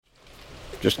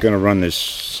Just going to run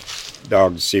this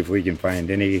dog to see if we can find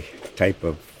any type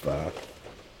of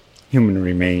human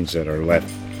remains that are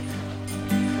left.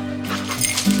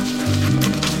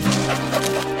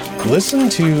 Listen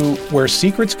to Where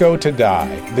Secrets Go to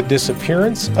Die, The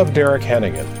Disappearance of Derek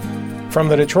Hennigan. From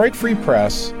the Detroit Free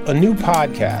Press, a new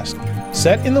podcast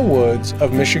set in the woods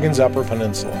of Michigan's Upper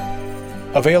Peninsula.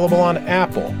 Available on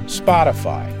Apple,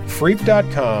 Spotify,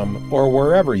 Freep.com, or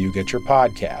wherever you get your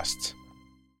podcasts.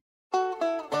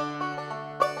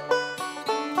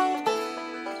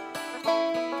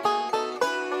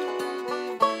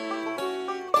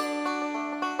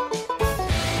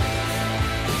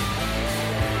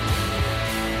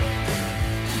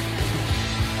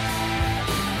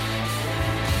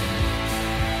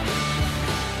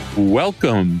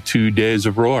 Welcome to Days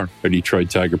of Roar, a Detroit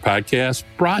Tiger podcast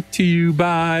brought to you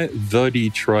by the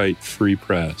Detroit Free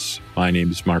Press. My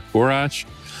name is Mark Borach.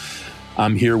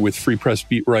 I'm here with Free Press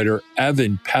beat writer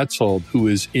Evan Petzold, who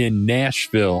is in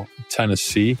Nashville,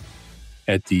 Tennessee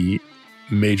at the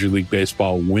Major League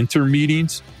Baseball Winter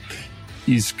Meetings.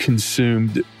 He's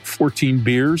consumed 14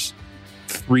 beers,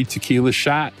 3 tequila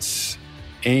shots,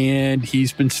 and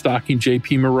he's been stalking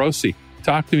JP Morosi.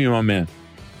 Talk to me, my man.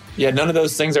 Yeah, none of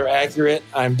those things are accurate.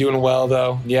 I'm doing well,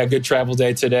 though. Yeah, good travel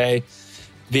day today.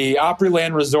 The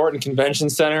Opryland Resort and Convention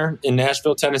Center in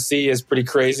Nashville, Tennessee is pretty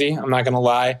crazy. I'm not going to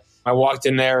lie. I walked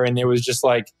in there and it was just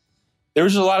like, there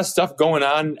was just a lot of stuff going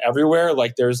on everywhere.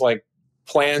 Like there's like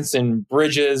plants and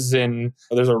bridges, and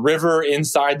there's a river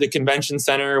inside the convention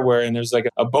center and there's like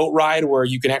a boat ride where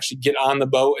you can actually get on the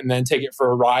boat and then take it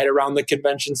for a ride around the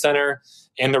convention center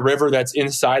and the river that's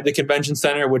inside the convention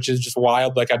center, which is just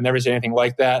wild. Like I've never seen anything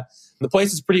like that. The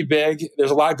place is pretty big.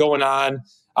 There's a lot going on.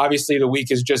 Obviously, the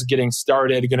week is just getting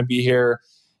started. Going to be here.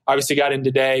 Obviously, got in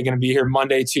today. Going to be here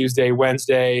Monday, Tuesday,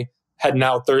 Wednesday, heading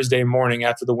out Thursday morning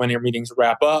after the winter meetings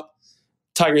wrap up.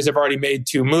 Tigers have already made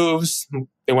 2 moves.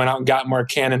 They went out and got Mark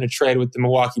Cannon a trade with the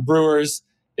Milwaukee Brewers.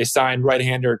 They signed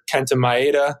right-hander Kenta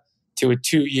Maeda to a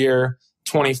 2-year,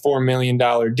 $24 million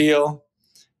deal.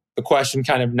 The question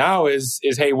kind of now is,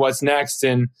 hey, what's next?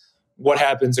 And what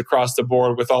happens across the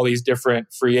board with all these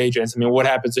different free agents? I mean, what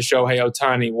happens to Shohei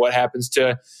Ohtani? What happens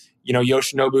to,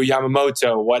 Yoshinobu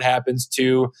Yamamoto? What happens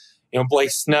to,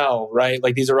 Blake Snell, right?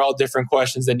 Like these are all different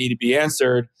questions that need to be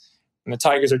answered. And the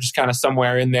Tigers are just kind of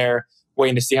somewhere in there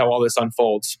waiting to see how all this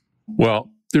unfolds. Well,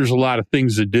 there's a lot of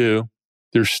things to do.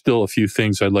 There's still a few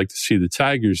things I'd like to see the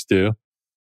Tigers do.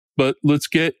 But let's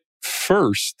get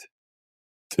first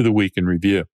to the week in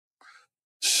review.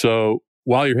 So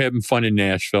while you're having fun in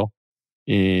Nashville,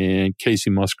 and Casey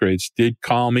Musgraves did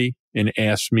call me and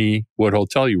ask me what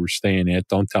hotel you were staying at.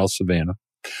 Don't tell Savannah.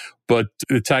 But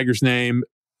the Tigers name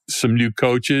some new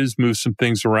coaches, move some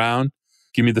things around.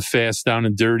 Give me the fast down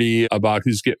and dirty about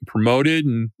who's getting promoted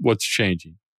and what's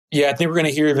changing. Yeah, I think we're going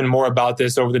to hear even more about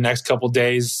this over the next couple of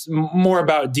days, more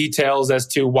about details as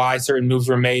to why certain moves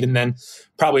were made, and then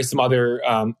probably some other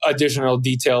additional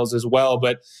details as well.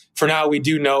 But for now, we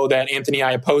do know that Anthony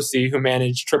Iapoce, who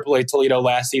managed AAA Toledo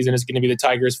last season, is going to be the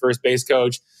Tigers' first base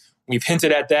coach. We've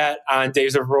hinted at that on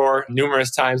Days of Roar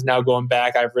numerous times now going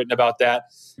back. I've written about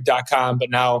that.com, but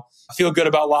now I feel good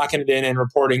about locking it in and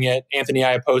reporting it. Anthony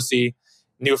Iapoce,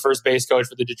 new first base coach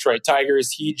for the Detroit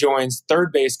Tigers. He joins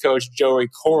third base coach Joey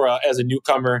Cora as a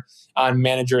newcomer on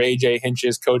manager AJ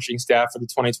Hinch's coaching staff for the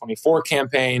 2024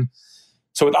 campaign.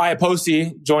 So with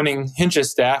Iapoce joining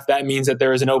Hinch's staff, that means that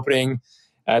there is an opening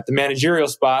at the managerial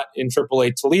spot in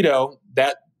AAA Toledo.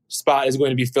 That spot is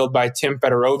going to be filled by Tim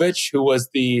Fedorovich, who was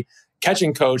the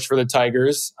catching coach for the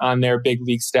Tigers on their big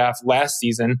league staff last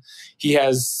season. He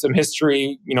has some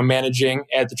history, managing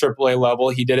at the AAA level.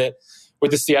 He did it with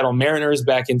the Seattle Mariners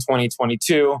back in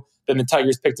 2022. Then the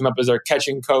Tigers picked him up as their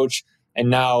catching coach.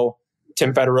 And now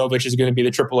Tim Fedorovich is going to be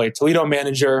the AAA Toledo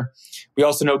manager. We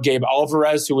also know Gabe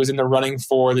Alvarez, who was in the running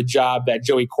for the job that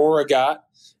Joey Cora got,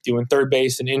 doing third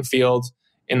base and infield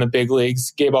in the big leagues.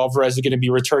 Gabe Alvarez is going to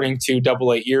be returning to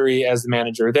AA Erie as the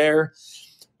manager there.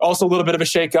 Also a little bit of a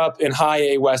shakeup in High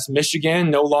A West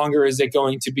Michigan. No longer is it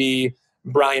going to be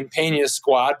Brian Pena's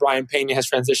squad. Brian Pena has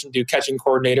transitioned to catching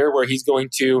coordinator, where he's going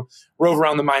to rove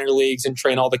around the minor leagues and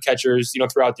train all the catchers,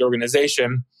 throughout the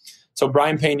organization. So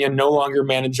Brian Pena, no longer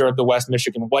manager of the West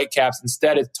Michigan Whitecaps.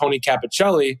 Instead, it's Tony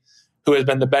Capicelli, who has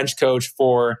been the bench coach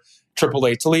for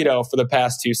AAA Toledo for the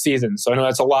past 2 seasons. So I know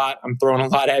that's a lot. I'm throwing a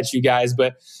lot at you guys,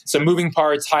 but some moving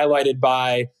parts highlighted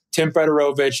by Tim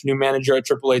Fedorovich, new manager at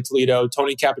AAA Toledo,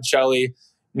 Tony Capicelli,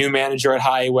 new manager at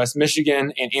High A West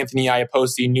Michigan, and Anthony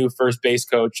Iapoce, new first base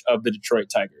coach of the Detroit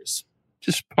Tigers.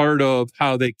 Just part of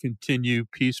how they continue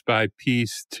piece by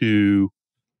piece to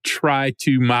try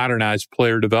to modernize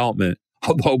player development.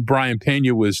 although Brian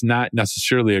Pena was not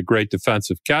necessarily a great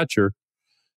defensive catcher,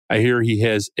 I hear he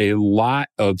has a lot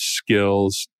of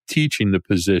skills teaching the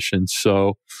position.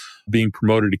 So being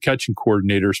promoted to catching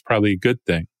coordinator is probably a good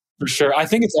thing. For sure. I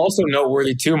think it's also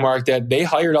noteworthy too, Mark, that they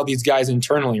hired all these guys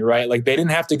internally, right? Like they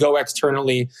didn't have to go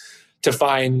externally to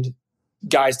find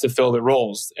guys to fill the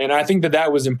roles. And I think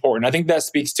that was important. I think that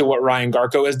speaks to what Ryan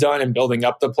Garco has done in building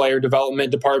up the player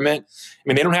development department. I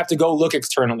mean, they don't have to go look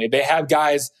externally. They have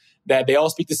guys that they all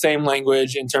speak the same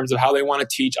language in terms of how they want to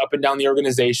teach up and down the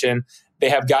organization. They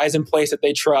have guys in place that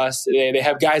they trust. They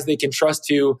have guys they can trust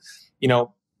to,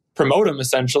 promote them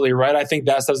essentially, right? I think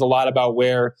that says a lot about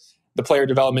where the player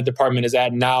development department is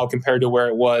at now compared to where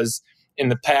it was in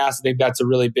the past. I think that's a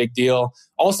really big deal.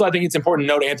 Also, I think it's important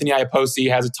to note Anthony Iapoce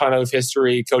has a ton of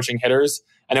history coaching hitters.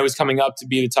 I know he's coming up to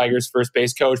be the Tigers' first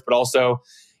base coach, but also,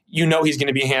 he's going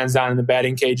to be hands-on in the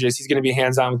batting cages. He's going to be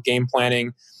hands-on with game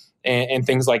planning and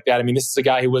things like that. I mean, this is a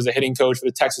guy who was a hitting coach for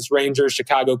the Texas Rangers,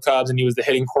 Chicago Cubs, and he was the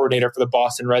hitting coordinator for the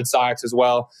Boston Red Sox as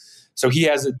well. So he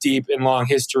has a deep and long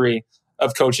history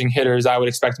of coaching hitters. I would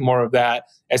expect more of that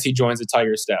as he joins the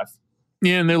Tigers staff.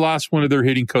 Yeah, and they lost one of their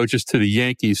hitting coaches to the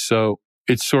Yankees. So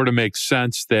it sort of makes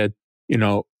sense that,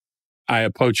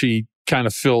 Iapoce kind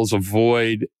of fills a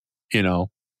void,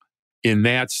 in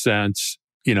that sense,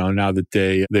 now that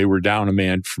they were down a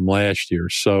man from last year.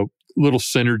 So a little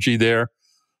synergy there,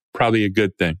 probably a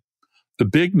good thing. The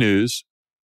big news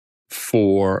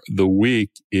for the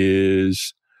week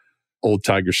is old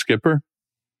Tiger skipper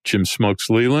Jim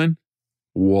Smokes Leyland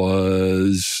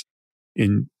was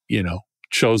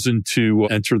chosen to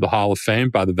enter the Hall of Fame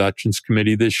by the Veterans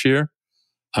Committee this year.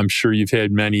 I'm sure you've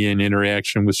had many an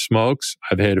interaction with Smokes.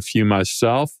 I've had a few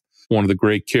myself. One of the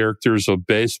great characters of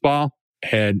baseball,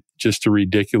 had just a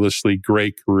ridiculously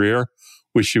great career.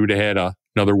 Wish he would have had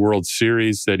another World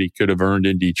Series that he could have earned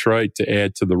in Detroit to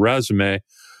add to the resume.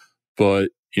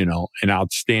 But, an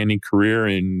outstanding career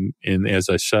and as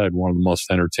I said, one of the most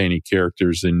entertaining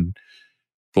characters in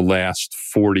the last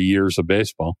 40 years of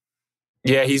baseball.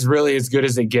 Yeah, he's really as good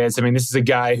as it gets. I mean, this is a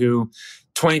guy who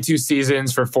 22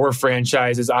 seasons for 4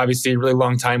 franchises, obviously a really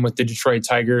long time with the Detroit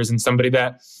Tigers and somebody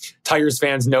that Tigers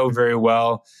fans know very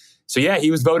well. So yeah,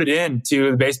 he was voted in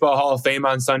to the Baseball Hall of Fame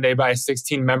on Sunday by a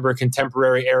 16-member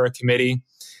contemporary era committee.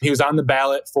 He was on the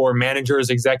ballot for managers,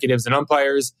 executives, and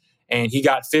umpires, and he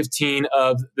got 15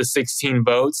 of the 16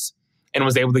 votes and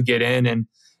was able to get in. And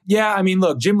yeah, I mean,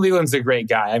 look, Jim Leyland's a great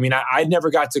guy. I mean, I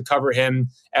never got to cover him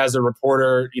as a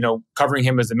reporter, covering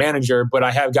him as a manager, but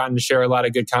I have gotten to share a lot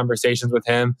of good conversations with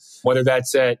him, whether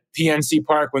that's at PNC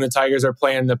Park when the Tigers are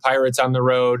playing the Pirates on the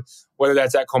road, whether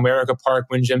that's at Comerica Park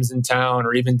when Jim's in town,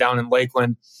 or even down in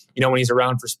Lakeland, when he's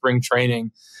around for spring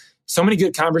training. So many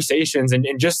good conversations and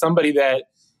just somebody that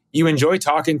you enjoy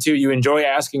talking to, you enjoy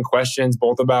asking questions,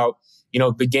 both about,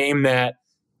 the game that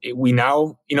we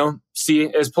now, see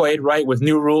as played, right, with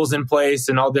new rules in place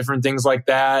and all different things like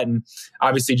that. And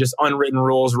obviously just unwritten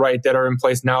rules, right, that are in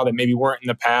place now that maybe weren't in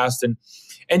the past. And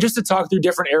just to talk through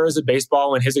different eras of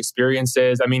baseball and his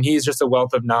experiences. I mean, he's just a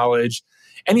wealth of knowledge.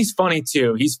 And he's funny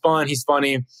too. He's fun. He's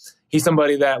funny. He's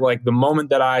somebody that, like, the moment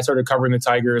that I started covering the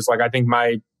Tigers, like, I think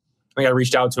I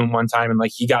reached out to him one time and,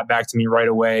 like, he got back to me right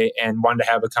away and wanted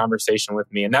to have a conversation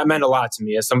with me. And that meant a lot to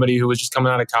me as somebody who was just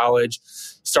coming out of college,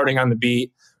 starting on the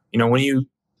beat. When you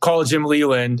call Jim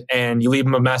Leyland and you leave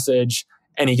him a message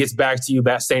and he gets back to you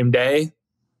that same day,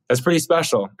 that's pretty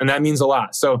special. And that means a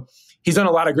lot. So he's done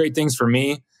a lot of great things for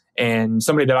me and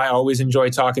somebody that I always enjoy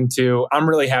talking to. I'm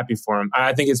really happy for him.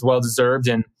 I think it's well-deserved.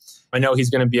 And I know he's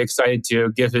going to be excited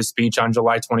to give his speech on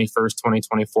July 21st,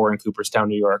 2024 in Cooperstown,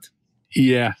 New York.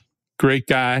 Yeah, great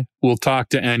guy. We'll talk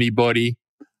to anybody.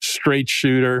 Straight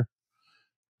shooter.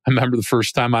 I remember the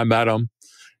first time I met him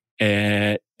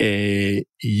at a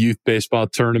youth baseball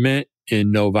tournament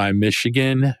in Novi,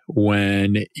 Michigan,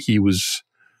 when he was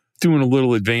doing a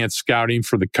little advanced scouting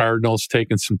for the Cardinals,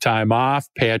 taking some time off.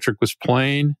 Patrick was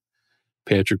playing.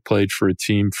 Patrick played for a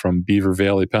team from Beaver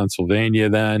Valley, Pennsylvania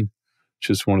then, which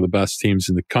is one of the best teams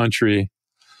in the country.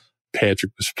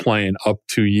 Patrick was playing up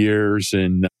 2 years,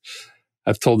 and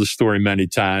I've told the story many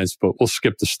times, but we'll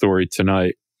skip the story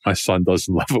tonight. My son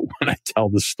doesn't love it when I tell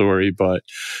the story, but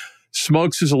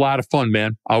Smokes is a lot of fun,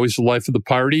 man. Always the life of the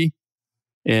party.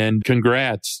 And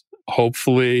congrats.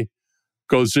 Hopefully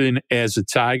goes in as a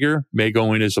Tiger, may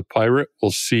go in as a Pirate.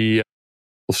 We'll see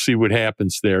what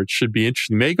happens there. It should be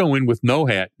interesting. May go in with no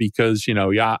hat because, he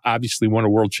obviously won a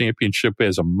world championship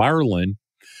as a Marlin.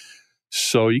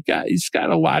 So he's got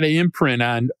a lot of imprint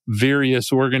on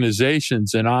various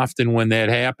organizations. And often when that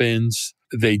happens,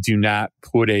 they do not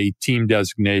put a team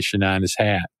designation on his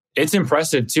hat. It's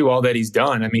impressive, too, all that he's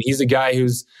done. I mean, he's a guy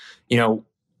who's,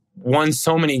 won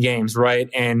so many games, right?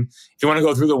 And if you want to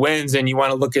go through the wins and you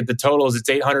want to look at the totals, it's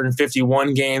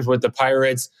 851 games with the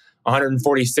Pirates,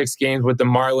 146 games with the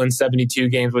Marlins, 72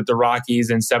 games with the Rockies,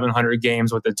 and 700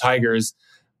 games with the Tigers.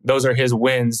 Those are his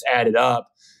wins added up.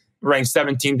 Ranked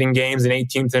 17th in games and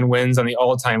 18th in wins on the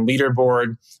all-time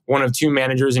leaderboard. One of 2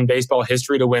 managers in baseball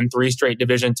history to win 3 straight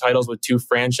division titles with 2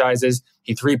 franchises.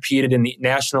 He three-peated in the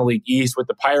National League East with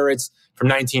the Pirates from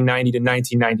 1990 to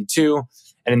 1992,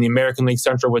 and in the American League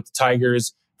Central with the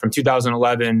Tigers from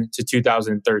 2011 to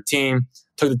 2013.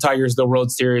 Took the Tigers to the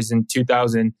World Series in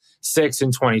 2006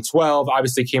 and 2012.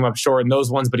 Obviously came up short in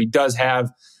those ones, but he does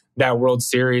have that World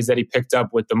Series that he picked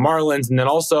up with the Marlins. And then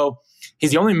also, he's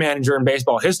the only manager in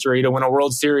baseball history to win a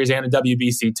World Series and a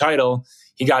WBC title.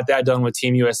 He got that done with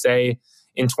Team USA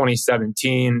in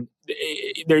 2017.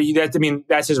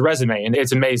 That's his resume, and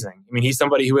it's amazing. I mean, he's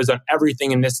somebody who has done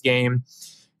everything in this game,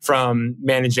 from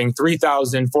managing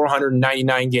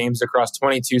 3,499 games across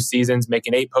 22 seasons,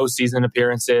 making 8 postseason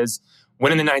appearances,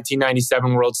 winning the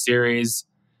 1997 World Series,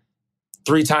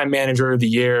 3-time manager of the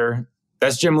year.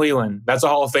 That's Jim Leyland. That's a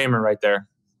Hall of Famer right there.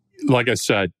 Like I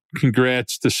said,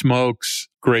 congrats to Smokes.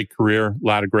 Great career. A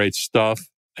lot of great stuff.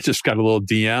 I just got a little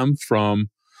DM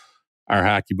from our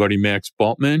hockey buddy, Max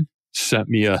Bultman. Sent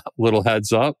me a little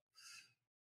heads up.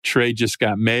 Trade just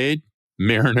got made.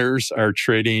 Mariners are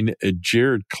trading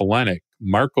Jared Kalenic,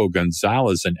 Marco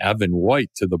Gonzalez, and Evan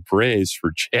White to the Braves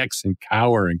for Jackson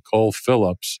Cower and Cole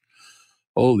Phillips.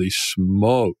 Holy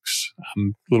smokes.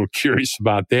 I'm a little curious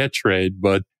about that trade,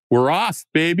 but we're off,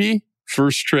 baby.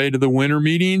 First trade of the winter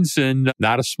meetings, and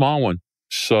not a small one.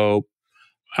 So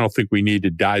I don't think we need to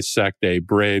dissect a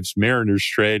Braves-Mariners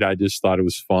trade. I just thought it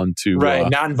was fun to... Right,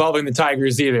 not involving the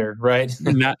Tigers either, right?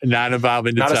 not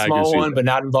involving the Tigers. Not a small one, either. but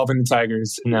not involving the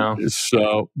Tigers, no.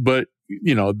 So, but,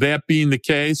 that being the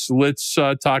case, let's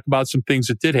talk about some things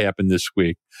that did happen this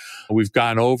week. We've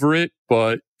gone over it,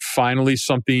 but finally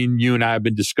something you and I have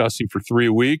been discussing for 3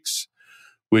 weeks,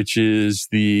 which is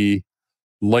the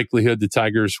likelihood the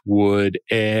Tigers would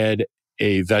add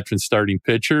a veteran starting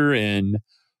pitcher, and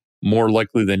more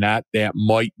likely than not, that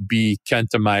might be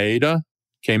Kenta Maeda.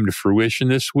 Came to fruition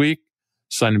this week.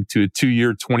 Signed him to a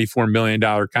 2-year, $24 million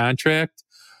contract.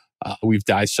 We've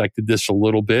dissected this a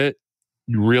little bit.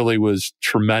 He really was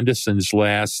tremendous in his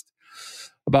last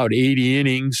about 80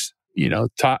 innings.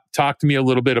 Talk to me a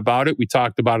little bit about it. We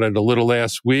talked about it a little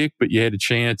last week, but you had a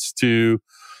chance to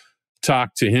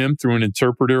talk to him through an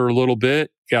interpreter a little bit,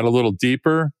 got a little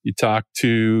deeper. You talked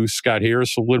to Scott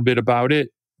Harris a little bit about it.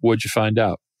 What'd you find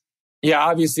out? Yeah,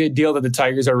 obviously a deal that the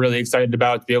Tigers are really excited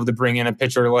about, to be able to bring in a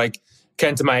pitcher like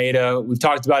Kenta Maeda. We've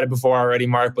talked about it before already,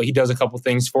 Mark, but he does a couple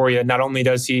things for you. Not only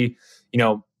does he,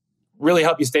 really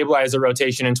help you stabilize the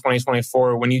rotation in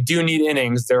 2024. When you do need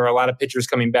innings, there are a lot of pitchers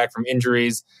coming back from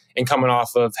injuries and coming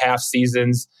off of half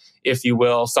seasons, if you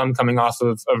will, some coming off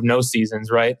of no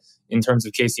seasons, right? In terms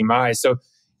of Casey Mize. So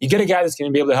you get a guy that's going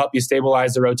to be able to help you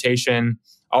stabilize the rotation.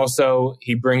 Also,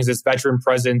 he brings this veteran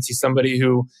presence. He's somebody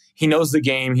who, he knows the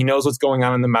game. He knows what's going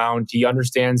on the mound. He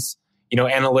understands,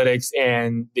 analytics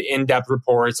and the in-depth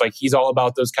reports. Like, he's all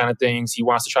about those kind of things. He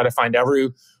wants to try to find every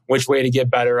which way to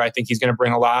get better. I think he's going to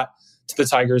bring a lot to the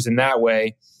Tigers in that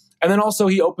way. And then also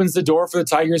he opens the door for the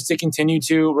Tigers to continue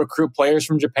to recruit players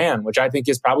from Japan, which I think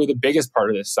is probably the biggest part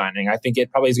of this signing. I think it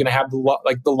probably is going to have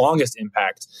the longest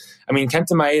impact. I mean,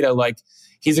 Kenta Maeda,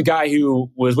 he's a guy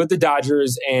who was with the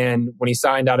Dodgers, and when he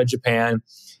signed out of Japan,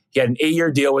 he had an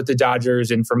 8-year deal with the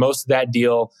Dodgers. And for most of that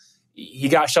deal, he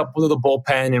got shuffled to the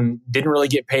bullpen and didn't really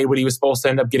get paid what he was supposed to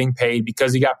end up getting paid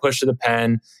because he got pushed to the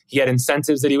pen. He had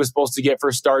incentives that he was supposed to get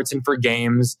for starts and for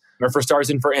games, or for starts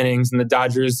and for innings. And the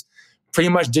Dodgers pretty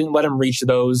much didn't let him reach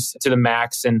those to the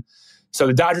max. And so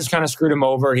the Dodgers kind of screwed him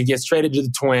over. He gets traded to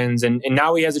the Twins. And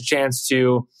now he has a chance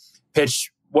to pitch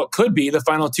what could be the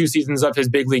final 2 seasons of his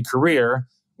big league career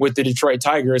with the Detroit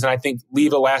Tigers. And I think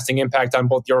leave a lasting impact on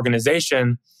both the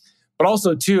organization, but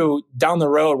also, too, down the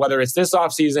road, whether it's this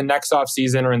offseason, next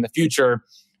offseason, or in the future,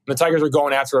 when the Tigers are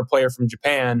going after a player from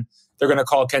Japan, they're going to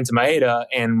call Kenta Maeda,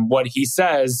 and what he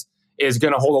says is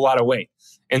going to hold a lot of weight.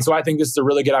 And so I think this is a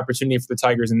really good opportunity for the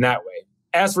Tigers in that way.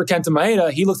 As for Kenta Maeda,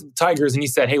 he looked at the Tigers and he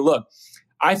said, hey, look,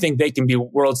 I think they can be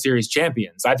World Series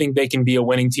champions. I think they can be a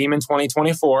winning team in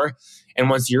 2024. And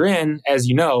once you're in, as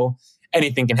you know,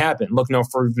 anything can happen. Look no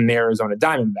further than the Arizona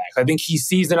Diamondbacks. I think he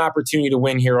sees an opportunity to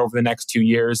win here over the next 2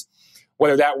 years.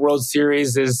 Whether that World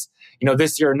Series is,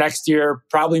 this year or next year,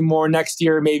 probably more next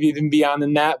year, maybe even beyond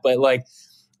than that. But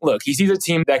look, he sees a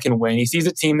team that can win. He sees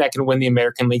a team that can win the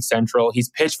American League Central. He's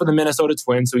pitched for the Minnesota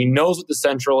Twins, so he knows what the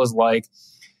Central is like.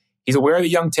 He's aware of the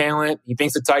young talent. He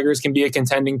thinks the Tigers can be a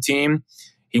contending team.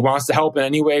 He wants to help in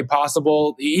any way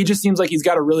possible. He just seems like he's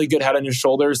got a really good head on his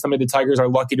shoulders. Somebody the Tigers are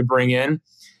lucky to bring in.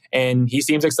 And he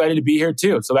seems excited to be here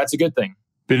too. So that's a good thing.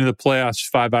 Been in the playoffs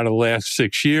 5 out of the last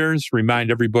 6 years.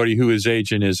 Remind everybody who his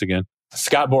agent is again.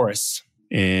 Scott Boras.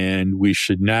 And we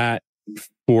should not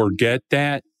forget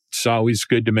that. It's always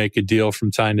good to make a deal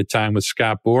from time to time with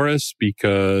Scott Boras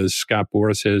because Scott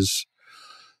Boras has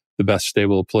the best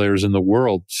stable of players in the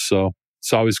world. So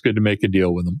it's always good to make a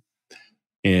deal with him.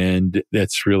 And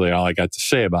that's really all I got to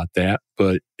say about that.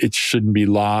 But it shouldn't be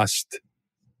lost.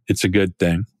 It's a good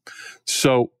thing.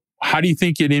 So how do you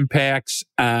think it impacts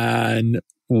on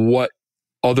what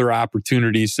other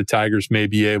opportunities the Tigers may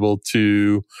be able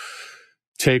to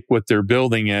take what they're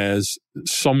building as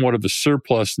somewhat of a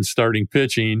surplus in starting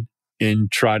pitching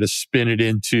and try to spin it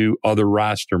into other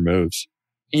roster moves?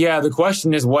 Yeah, the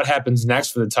question is what happens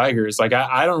next for the Tigers? Like,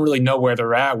 I don't really know where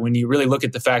they're at when you really look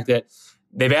at the fact that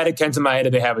they've added Kenta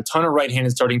Maeda. They have a ton of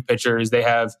right-handed starting pitchers. They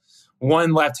have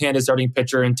one left-handed starting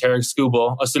pitcher in Tarek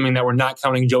Skubal, assuming that we're not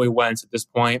counting Joey Wentz at this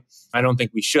point. I don't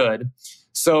think we should.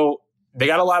 So they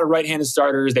got a lot of right-handed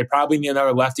starters. They probably need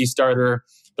another lefty starter.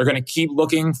 They're going to keep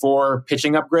looking for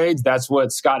pitching upgrades. That's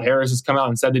what Scott Harris has come out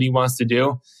and said that he wants to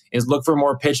do, is look for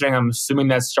more pitching. I'm assuming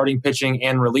that's starting pitching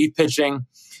and relief pitching.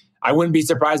 I wouldn't be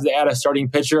surprised to add a starting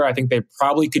pitcher. I think they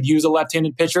probably could use a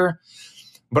left-handed pitcher.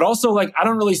 But also, like, I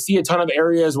don't really see a ton of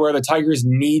areas where the Tigers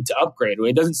need to upgrade.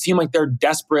 It doesn't seem like they're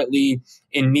desperately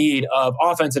in need of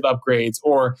offensive upgrades.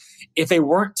 Or if they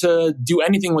weren't to do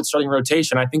anything with starting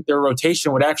rotation, I think their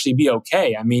rotation would actually be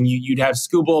okay. I mean, you'd have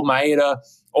Skubal, Maeda,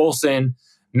 Olsen,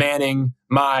 Manning,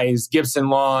 Mize, Gibson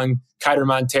Long, Kiter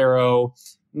Montero,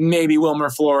 maybe Wilmer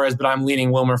Flores, but I'm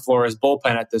leaning Wilmer Flores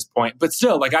bullpen at this point. But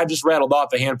still, like, I just rattled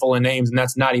off a handful of names, and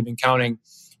that's not even counting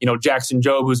Jackson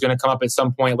Jobe, who's going to come up at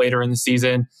some point later in the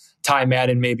season, Ty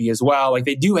Madden maybe as well. Like,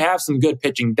 they do have some good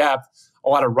pitching depth, a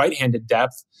lot of right-handed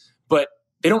depth, but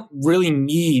they don't really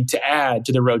need to add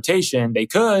to the rotation. They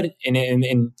could,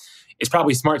 and it's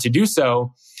probably smart to do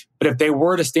so. But if they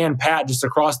were to stand pat just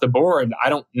across the board, I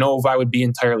don't know if I would be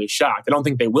entirely shocked. I don't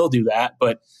think they will do that,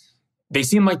 but they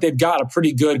seem like they've got a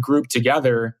pretty good group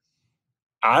together.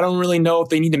 I don't really know if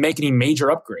they need to make any major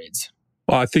upgrades.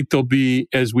 Well, I think they'll be,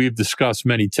 as we've discussed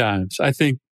many times, I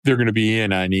think they're going to be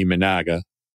in on Imanaga.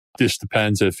 This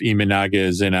depends if Imanaga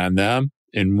is in on them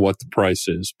and what the price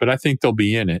is. But I think they'll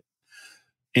be in it.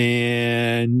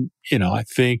 And, I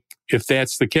think if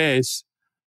that's the case,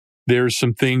 there's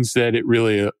some things that it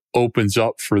really opens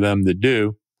up for them to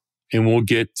do. And we'll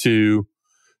get to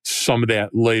some of that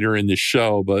later in the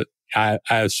show. But I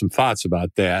have some thoughts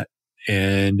about that.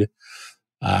 And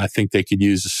I think they could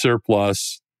use a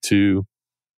surplus to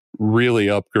really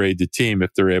upgrade the team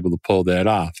if they're able to pull that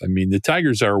off. I mean, the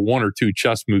Tigers are 1 or 2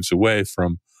 chess moves away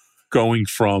from going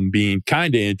from being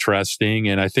kind of interesting,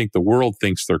 and I think the world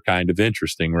thinks they're kind of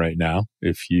interesting right now.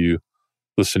 If you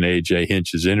listen to AJ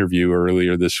Hinch's interview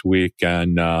earlier this week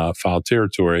on Foul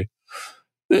Territory,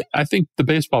 I think the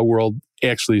baseball world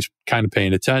actually is kind of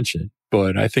paying attention,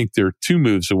 but I think they're 2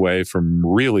 moves away from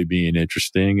really being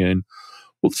interesting, and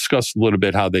we'll discuss a little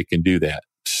bit how they can do that.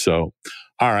 So,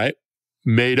 all right.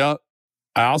 Made up.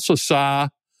 I also saw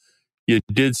you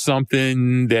did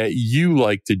something that you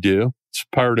like to do. It's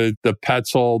part of the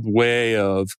Petzold way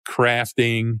of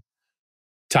crafting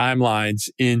timelines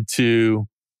into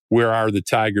where are the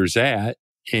Tigers at.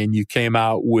 And you came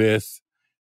out with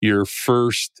your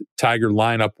first Tiger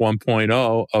lineup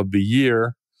 1.0 of the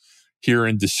year here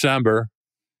in December.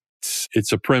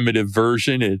 It's a primitive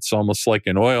version. It's almost like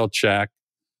an oil check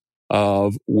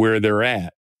of where they're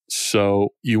at.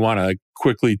 So you want to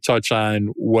quickly touch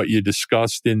on what you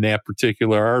discussed in that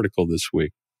particular article this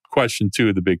week. Question 2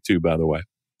 of the big 2, by the way.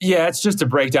 Yeah, it's just a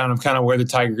breakdown of kind of where the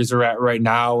Tigers are at right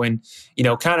now, and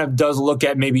kind of does look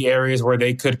at maybe areas where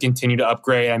they could continue to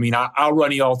upgrade. I mean, I'll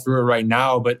run you all through it right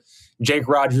now, but Jake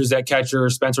Rogers at catcher,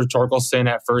 Spencer Torkelson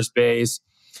at first base,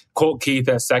 Colt Keith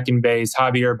at second base,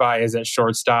 Javier Baez at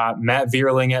shortstop, Matt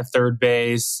Vierling at third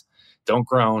base, don't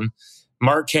groan,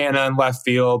 Mark Canha in left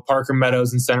field, Parker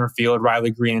Meadows in center field,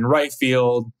 Riley Green in right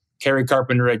field, Kerry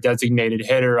Carpenter at designated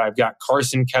hitter. I've got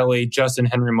Carson Kelly, Justin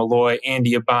Henry Malloy,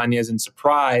 Andy Ibanez, and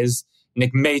surprise,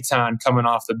 Nick Maton coming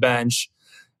off the bench.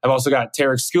 I've also got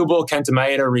Tarek Skubal, Kenta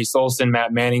Maeda, Reese Olson,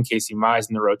 Matt Manning, Casey Mize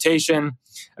in the rotation.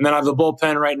 And then I have the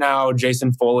bullpen right now,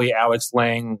 Jason Foley, Alex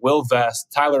Lang, Will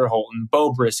Vest, Tyler Holton,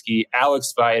 Bo Brisky,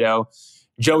 Alex Vito,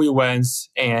 Joey Wentz,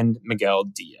 and Miguel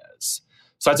Diaz.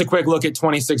 So that's a quick look at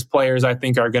 26 players I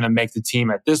think are going to make the team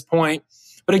at this point.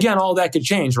 But again, all that could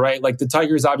change, right? Like the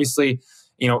Tigers, obviously,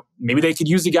 maybe they could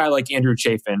use a guy like Andrew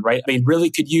Chafin, right? They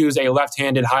really could use a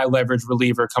left-handed high-leverage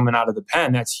reliever coming out of the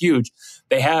pen. That's huge.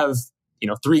 They have,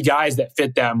 three guys that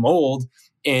fit that mold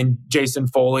in Jason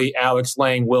Foley, Alex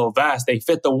Lang, Will Vest. They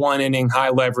fit the one inning high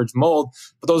leverage mold,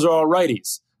 but those are all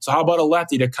righties. So how about a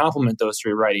lefty to complement those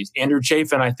three righties? Andrew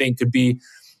Chafin, I think, could be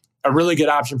a really good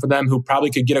option for them, who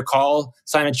probably could get a call,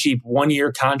 sign a cheap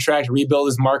 1-year contract, rebuild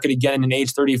his market again in an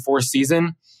age 34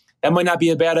 season. That might not be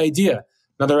a bad idea.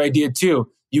 Another idea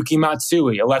too, Yuki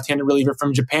Matsui, a left-handed reliever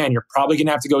from Japan. You're probably going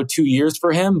to have to go 2 years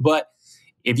for him, but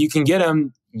if you can get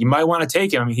him, you might want to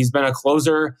take him. I mean, he's been a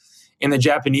closer in the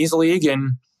Japanese league,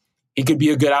 and he could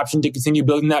be a good option to continue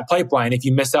building that pipeline if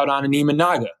you miss out on an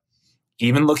Imanaga.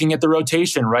 Even looking at the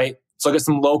rotation, right? Let's look at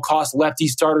some low-cost lefty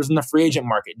starters in the free agent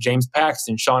market. James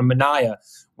Paxton, Sean Manaea,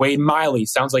 Wade Miley.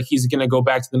 Sounds like he's going to go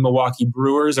back to the Milwaukee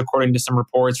Brewers, according to some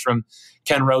reports from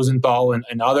Ken Rosenthal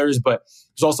and others. But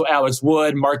there's also Alex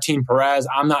Wood, Martin Perez.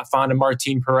 I'm not fond of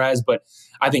Martin Perez, but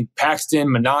I think Paxton,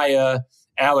 Manaea,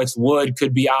 Alex Wood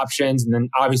could be options. And then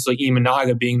obviously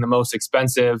Imanaga being the most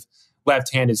expensive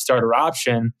left-handed starter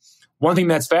option. One thing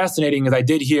that's fascinating is I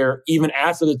did hear, even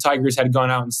after the Tigers had gone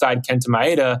out and signed Kenta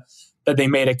Maeda, that they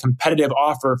made a competitive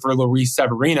offer for Luis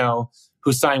Severino,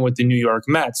 who signed with the New York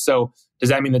Mets. So does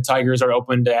that mean the Tigers are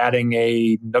open to adding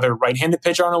another right-handed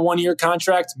pitcher on a 1-year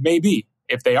contract? Maybe.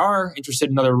 If they are interested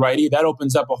in another righty, that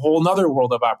opens up a whole other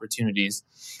world of opportunities.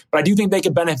 But I do think they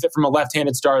could benefit from a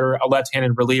left-handed starter, a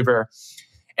left-handed reliever.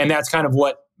 And that's kind of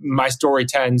what my story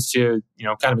tends to,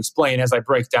 kind of explain as I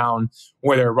break down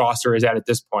where their roster is at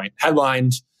this point.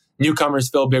 Headlined, newcomers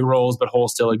fill big roles, but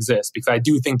holes still exist, because I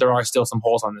do think there are still some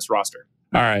holes on this roster.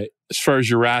 All right. As far as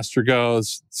your roster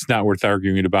goes, it's not worth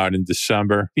arguing about in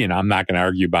December. I'm not going to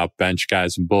argue about bench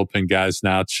guys and bullpen guys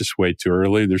now. It's just way too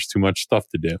early. There's too much stuff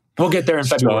to do. We'll get there in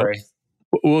February.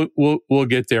 We'll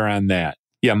get there on that.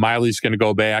 Yeah, Miley's going to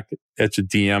go back. That's a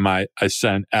DM I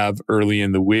sent Ev early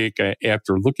in the week.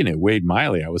 After looking at Wade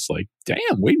Miley, I was like, damn,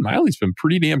 Wade Miley's been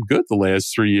pretty damn good the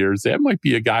last 3 years. That might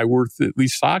be a guy worth at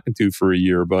least talking to for a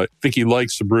year. But I think he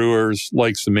likes the Brewers,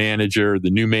 likes the manager, the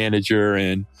new manager,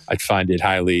 and I'd find it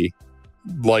highly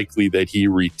likely that he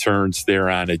returns there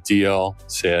on a deal.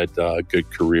 He's had a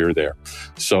good career there.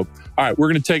 So, all right, we're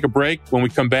going to take a break. When we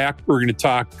come back, we're going to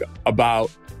talk about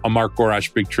a Mark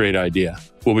Gorash big trade idea.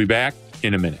 We'll be back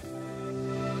in a minute.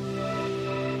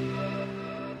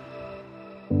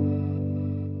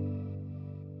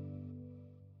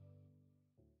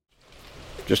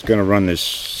 Just going to run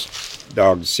this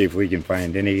dog to see if we can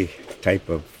find any type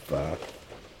of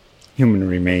human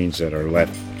remains that are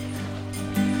left.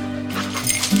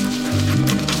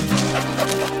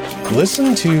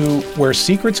 Listen to Where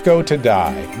Secrets Go to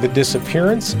Die, The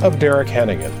Disappearance of Derek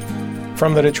Hennigan.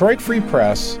 From the Detroit Free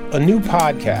Press, a new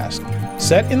podcast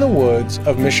set in the woods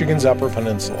of Michigan's Upper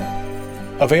Peninsula.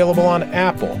 Available on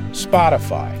Apple,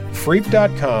 Spotify,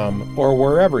 Freep.com, or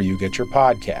wherever you get your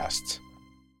podcasts.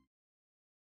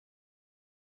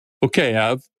 Okay,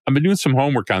 I've been doing some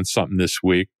homework on something this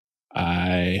week.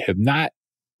 I have not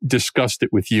discussed it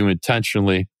with you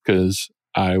intentionally because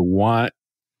I want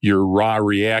your raw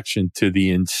reaction to the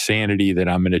insanity that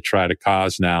I'm going to try to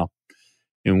cause now.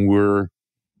 And we're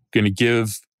going to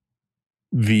give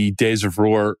the Days of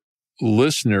Roar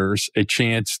listeners a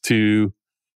chance to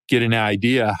get an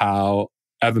idea how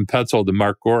Evan Petzold and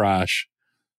Mark Gorash,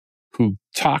 who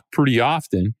talk pretty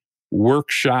often,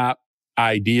 workshop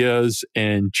ideas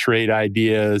and trade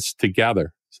ideas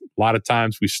together. A lot of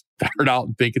times we start out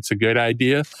and think it's a good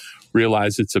idea,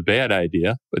 realize it's a bad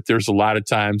idea, but there's a lot of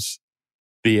times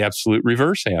the absolute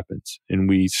reverse happens and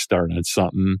we start on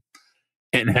something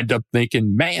and end up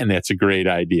thinking, man, that's a great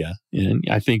idea. And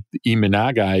I think the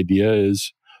Imanaga idea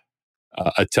is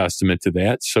a testament to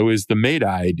that. So is the Maeda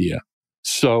idea.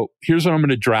 So here's what I'm going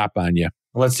to drop on you.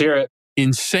 Let's hear it.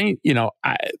 Insane.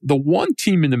 The one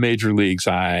team in the major leagues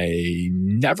I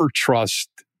never trust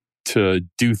to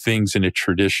do things in a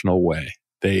traditional way.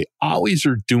 They always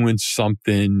are doing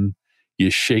something. You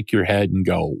shake your head and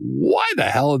go, why the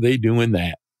hell are they doing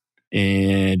that?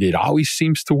 And it always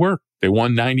seems to work. They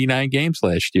won 99 games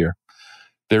last year.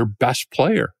 Their best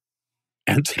player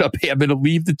ended up having to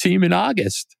leave the team in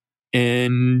August.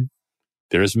 And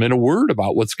there hasn't been a word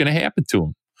about what's going to happen to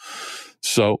him.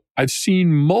 So I've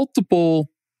seen multiple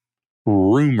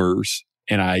rumors,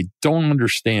 and I don't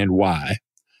understand why,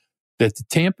 that the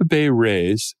Tampa Bay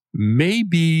Rays may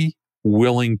be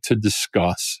willing to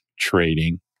discuss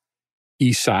trading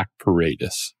Isaac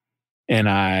Paredes. And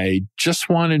I just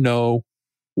want to know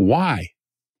why.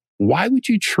 Why would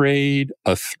you trade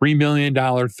a $3 million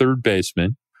third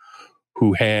baseman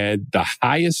who had the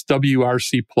highest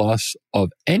WRC plus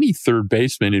of any third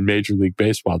baseman in Major League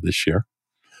Baseball this year,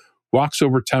 walks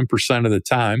over 10% of the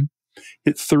time,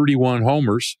 hit 31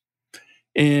 homers,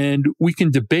 And we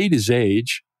can debate his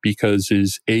age because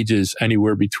his age is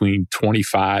anywhere between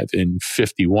 25 and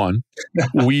 51.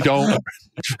 We don't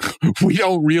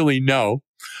really know,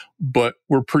 but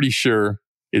we're pretty sure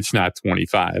it's not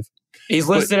 25. He's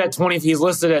listed at 20. He's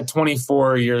listed at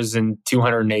 24 years and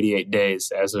 288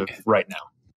 days as of right now.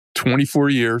 24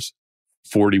 years,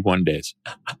 41 days.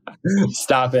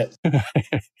 Stop it.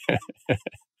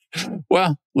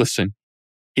 Well, listen,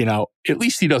 at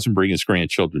least he doesn't bring his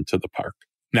grandchildren to the park.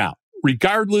 Now,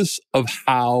 regardless of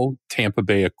how Tampa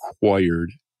Bay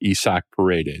acquired Isaac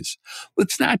Paredes,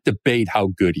 let's not debate how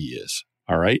good he is.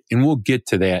 All right. And we'll get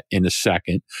to that in a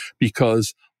second,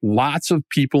 because lots of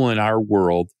people in our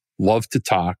world love to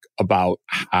talk about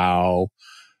how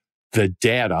the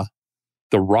data,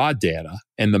 the raw data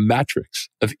and the metrics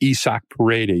of Isaac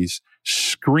Paredes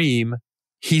scream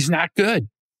he's not good.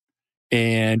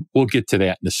 And we'll get to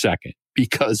that in a second,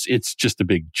 because it's just a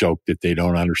big joke that they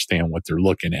don't understand what they're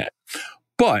looking at.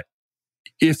 But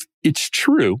if it's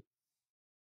true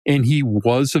and he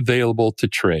was available to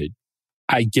trade,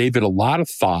 I gave it a lot of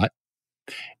thought,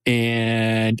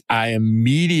 and I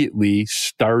immediately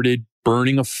started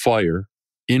burning a fire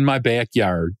in my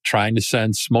backyard, trying to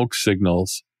send smoke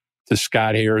signals to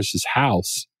Scott Harris's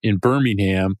house in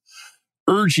Birmingham,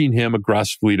 urging him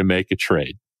aggressively to make a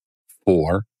trade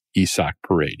for Isaac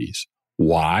Paredes.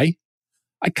 Why?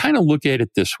 I kind of look at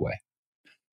it this way.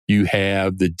 You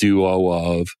have the duo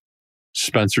of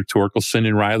Spencer Torkelson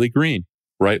and Riley Green,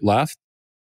 right, left,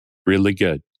 really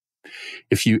good.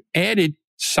 If you added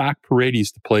Isaac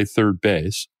Paredes to play third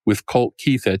base with Colt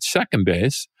Keith at second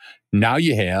base, now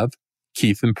you have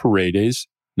Keith and Paredes,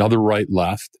 another right,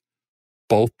 left,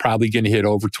 both probably going to hit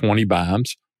over 20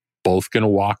 bombs, both going to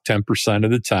walk 10%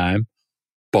 of the time,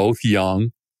 both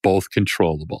young, both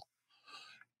controllable.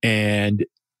 And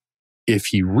if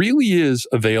he really is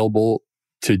available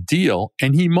to deal,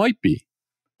 and he might be,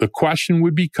 the question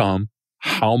would become,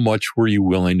 how much were you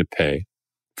willing to pay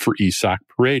for Isaac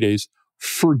Paredes,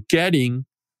 forgetting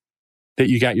that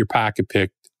you got your pocket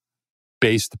picked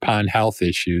based upon health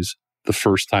issues the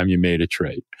first time you made a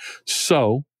trade?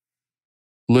 So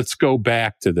let's go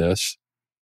back to this.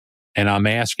 And I'm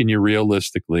asking you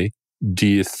realistically, do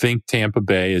you think Tampa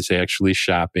Bay is actually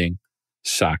shopping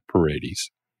Isaac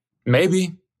Paredes?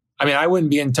 Maybe. I mean, I wouldn't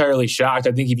be entirely shocked.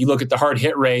 I think if you look at the hard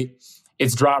hit rate,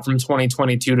 it's dropped from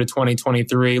 2022 to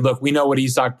 2023. Look, we know what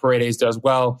Isaac Paredes does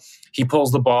well. He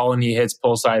pulls the ball and he hits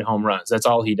pull side home runs. That's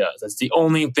all he does. That's the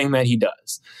only thing that he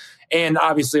does. And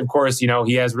obviously, of course, he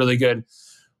has really good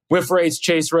whiff rates,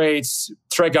 chase rates,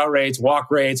 strikeout rates,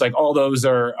 walk rates. Like all those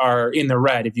are in the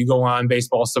red. If you go on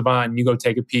Baseball Savant and you go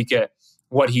take a peek at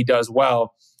what he does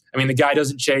well. I mean, the guy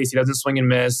doesn't chase. He doesn't swing and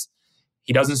miss.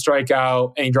 He doesn't strike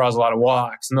out, and he draws a lot of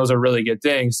walks. And those are really good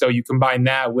things. So you combine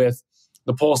that with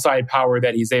the pull side power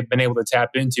that he's been able to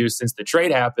tap into since the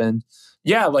trade happened.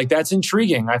 Yeah, like that's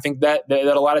intriguing. I think that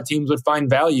a lot of teams would find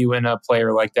value in a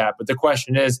player like that. But the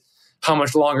question is, how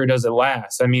much longer does it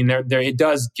last? I mean, it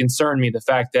does concern me, the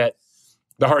fact that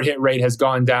the hard hit rate has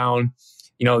gone down.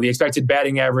 The expected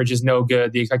batting average is no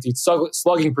good. The expected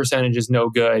slugging percentage is no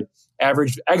good.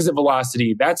 Average exit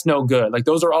velocity, that's no good. Like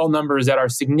those are all numbers that are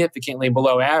significantly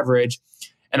below average.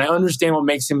 And I understand what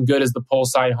makes him good as the pull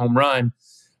side home run.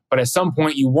 But at some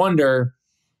point you wonder,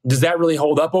 does that really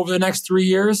hold up over the next 3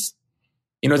 years?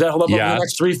 Does that hold up over the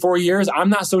next 3-4 years? I'm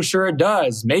not so sure it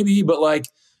does. Maybe, but like,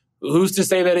 who's to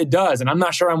say that it does? And I'm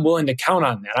not sure I'm willing to count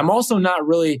on that. I'm also not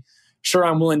really sure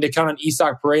I'm willing to count on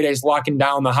Isaac Paredes locking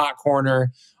down the hot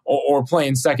corner or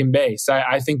playing second base.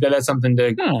 I think that's something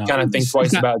to kind of think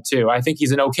twice about too. I think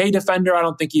he's an okay defender. I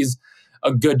don't think he's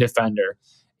a good defender.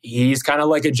 He's kind of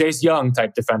like a Jace Young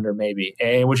type defender maybe,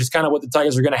 which is kind of what the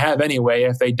Tigers are going to have anyway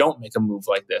if they don't make a move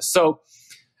like this. So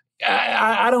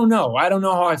I don't know. I don't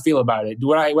know how I feel about it.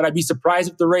 Would I be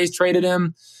surprised if the Rays traded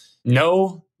him?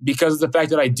 No, because of the fact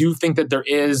that I do think that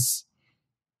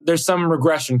there's some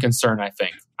regression concern, I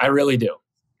think. I really do.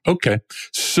 Okay.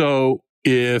 So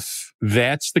if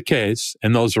that's the case,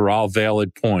 and those are all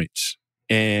valid points,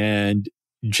 and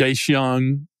Jace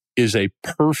Young is a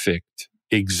perfect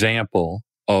example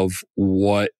of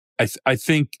what I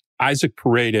think Isaac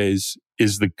Paredes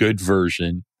is the good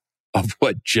version of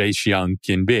what Jace Young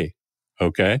can be.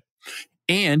 Okay.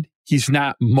 And he's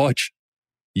not much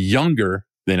younger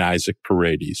than Isaac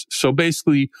Paredes. So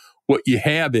basically what you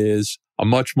have is a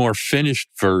much more finished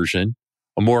version,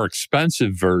 a more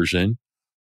expensive version,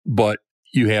 but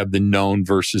you have the known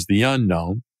versus the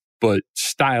unknown, but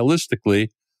stylistically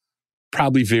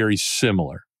probably very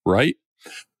similar, right?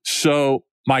 So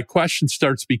my question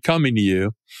starts becoming to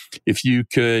you, if you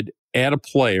could add a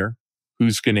player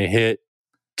who's going to hit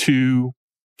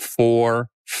 4,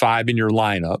 5 in your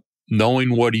lineup,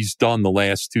 knowing what he's done the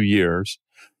last 2 years,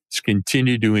 he's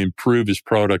continued to improve his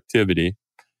productivity.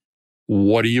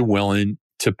 What are you willing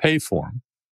to pay for him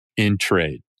in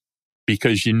trade?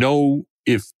 Because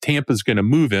if Tampa's going to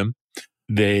move him,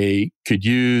 they could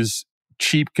use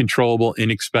cheap, controllable,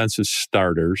 inexpensive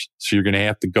starters. So you're going to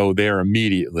have to go there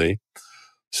immediately.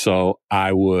 So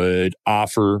I would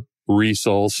offer Reese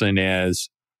Olson as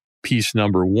piece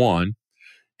number 1.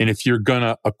 And if you're going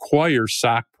to acquire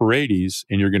Sock Paredes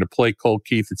and you're going to play Cole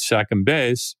Keith at second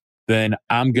base, then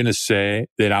I'm going to say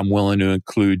that I'm willing to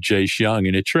include Jace Young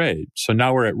in a trade. So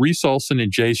now we're at Reese Olson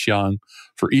and Jace Young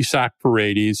for Isaac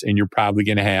Paredes, and you're probably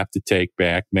going to have to take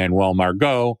back Manuel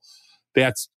Margot.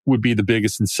 That would be the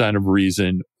biggest incentive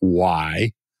reason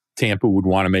why Tampa would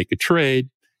want to make a trade,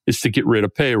 is to get rid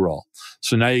of payroll.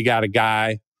 So now you got a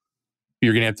guy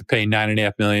you're going to have to pay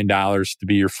 $9.5 million to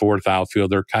be your fourth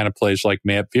outfielder, kind of plays like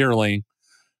Matt Vierling.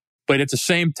 But at the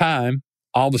same time,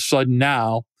 all of a sudden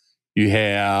now you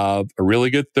have a really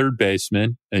good third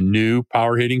baseman, a new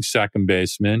power hitting second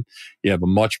baseman. You have a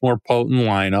much more potent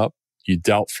lineup. You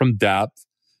dealt from depth.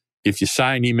 If you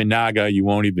sign Imanaga, you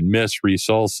won't even miss Reese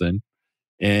Olson.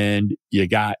 And you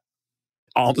got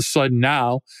all of a sudden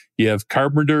now you have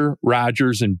Carpenter,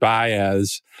 Rogers, and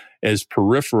Baez as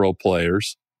peripheral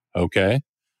players. Okay.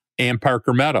 And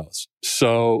Parker Meadows.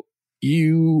 So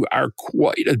you are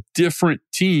quite a different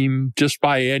team just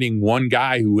by adding one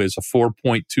guy who is a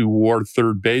 4.2 WAR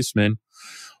third baseman,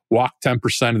 walked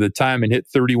 10% of the time and hit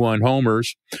 31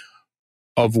 homers,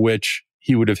 of which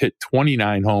he would have hit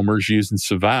 29 homers using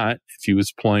Savant if he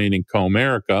was playing in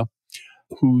Comerica,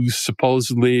 who's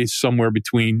supposedly somewhere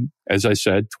between, as I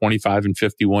said, 25 and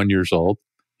 51 years old.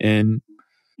 And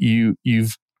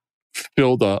you've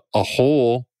filled a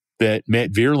hole that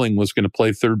Matt Vierling was going to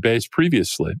play third base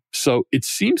previously. So it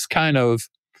seems kind of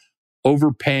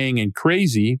overpaying and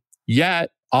crazy,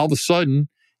 yet all of a sudden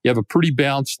you have a pretty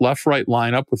balanced left-right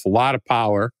lineup with a lot of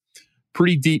power,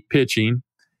 pretty deep pitching,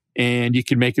 and you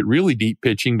can make it really deep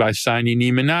pitching by signing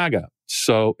Imanaga.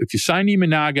 So if you sign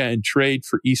Imanaga and trade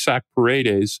for Isaac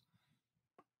Paredes,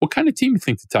 what kind of team do you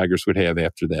think the Tigers would have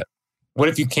after that? What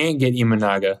if you can't get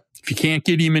Imanaga? If you can't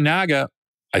get Imanaga,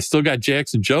 I still got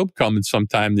Jackson Jobe coming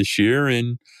sometime this year,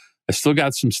 and I still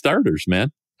got some starters,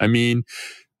 man. I mean,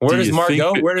 where does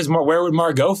Margot? Where would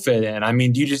Margot fit in? I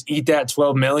mean, do you just eat that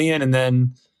 $12 million and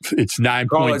then it's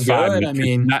 9.5? I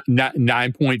mean, not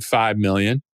 9.5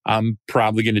 million. I'm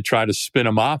probably going to try to spin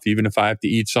him off, even if I have to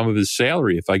eat some of his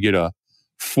salary. If I get a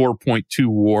 4.2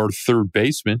 WAR third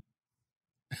baseman,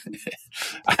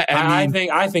 I think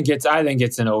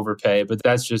it's an overpay, but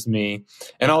that's just me.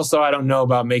 And also, I don't know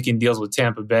about making deals with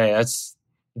Tampa Bay. That's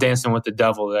dancing with the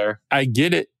devil there. I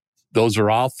get it. Those are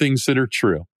all things that are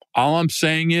true. All I'm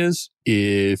saying is,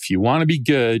 if you want to be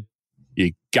good,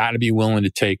 you got to be willing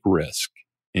to take risk.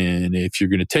 And if you're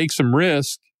going to take some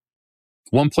risk,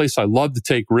 one place I love to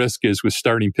take risk is with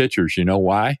starting pitchers. You know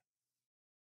why?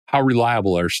 How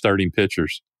reliable are starting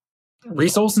pitchers?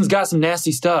 Reese Olson's got some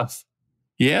nasty stuff.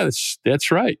 Yeah, that's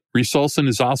right. Reese Olson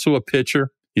is also a pitcher.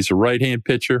 He's a right-hand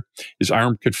pitcher. His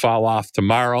arm could fall off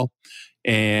tomorrow,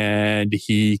 and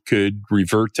he could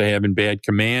revert to having bad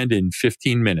command in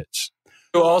 15 minutes.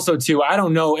 Also, too, I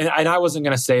don't know, and I wasn't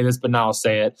going to say this, but now I'll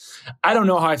say it. I don't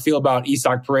know how I feel about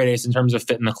Isaac Paredes in terms of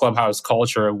fitting the clubhouse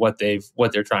culture of what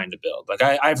they're trying to build. Like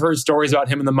I've heard stories about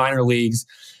him in the minor leagues,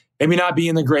 maybe not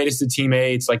being the greatest of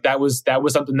teammates. Like that was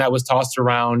something that was tossed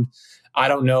around. I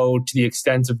don't know to the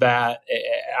extent of that.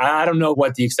 I don't know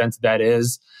what the extent of that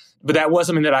is, but that was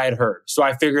something that I had heard. So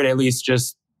I figured at least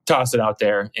just toss it out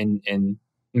there and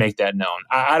make that known.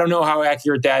 I don't know how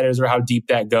accurate that is or how deep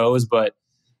that goes, but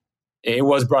it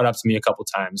was brought up to me a couple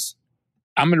times.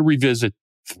 I'm going to revisit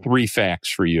 3 facts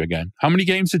for you again. How many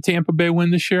games did Tampa Bay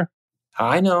win this year?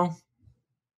 I know.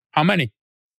 How many?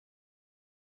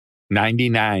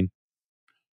 99.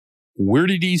 Where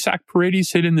did Isaac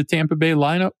Paredes hit in the Tampa Bay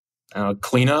lineup?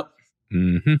 Cleanup.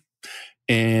 Mm-hmm.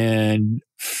 And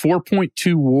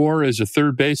 4.2 WAR as a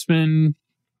third baseman.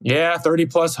 Yeah,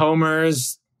 30-plus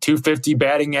homers, 250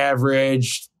 batting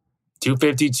average,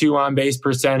 252 on-base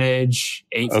percentage,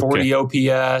 840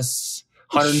 OPS,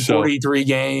 143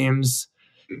 games,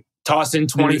 toss in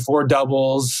 24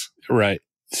 doubles. Right.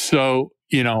 So,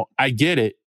 I get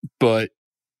it, but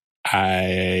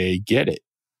I get it.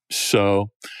 So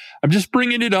I'm just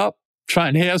bringing it up,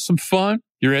 trying to have some fun.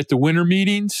 You're at the winter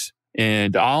meetings,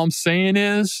 and all I'm saying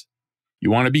is,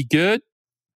 you want to be good?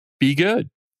 Be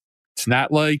good. It's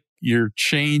not like you're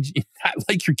changing, not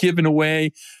like you're giving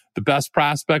away the best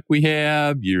prospect we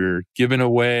have. You're giving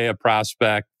away a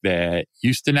prospect that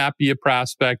used to not be a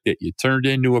prospect, that you turned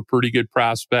into a pretty good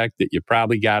prospect, that you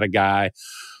probably got a guy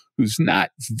who's not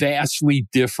vastly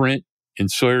different in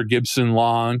Sawyer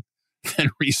Gibson-Long than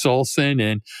Reese Olson.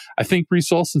 And I think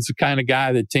Reese Olson's the kind of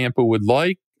guy that Tampa would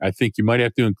like. I think you might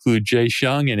have to include Jace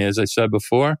Young. And as I said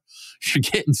before, you're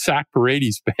getting Zach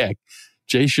Paredes back.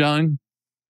 Jace Young,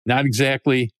 not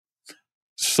exactly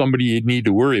somebody you'd need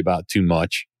to worry about too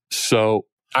much. So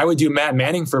I would do Matt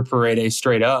Manning for Paredes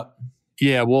straight up.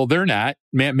 Yeah, well, they're not.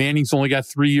 Matt Manning's only got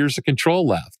 3 years of control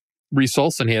left. Reese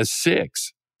Olson has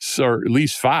 6, or at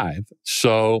least 5.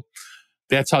 So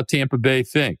that's how Tampa Bay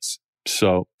thinks.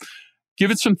 So give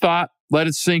it some thought. Let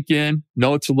it sink in.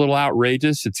 No, it's a little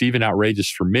outrageous. It's even outrageous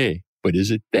for me. But is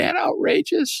it that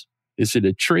outrageous? Is it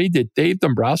a trade that Dave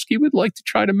Dombrowski would like to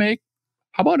try to make?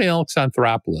 How about Alex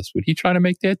Anthopoulos? Would he try to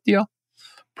make that deal?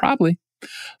 Probably.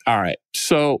 All right.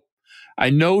 So I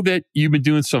know that you've been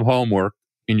doing some homework,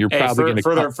 and you're probably going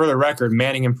to... For the record,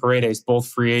 Manning and Paredes, both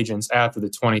free agents after the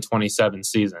 2027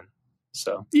 season.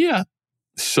 So yeah.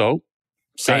 So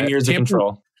same years of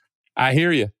control. I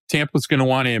hear you. Tampa's going to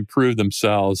want to improve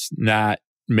themselves, not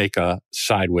make a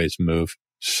sideways move.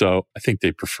 So I think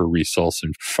they prefer Reese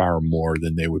Olson far more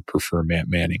than they would prefer Matt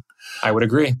Manning. I would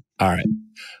agree. All right.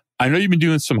 I know you've been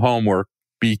doing some homework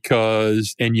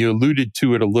because, and you alluded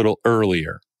to it a little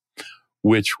earlier,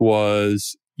 which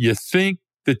was you think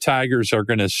the Tigers are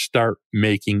going to start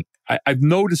making, I've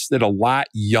noticed that a lot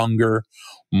younger,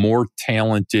 more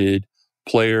talented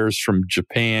players from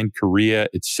Japan, Korea,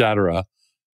 etc.,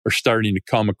 are starting to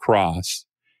come across.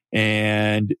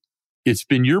 And it's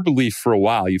been your belief for a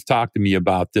while. You've talked to me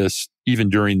about this even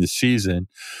during the season,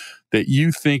 that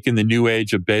you think in the new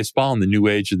age of baseball and the new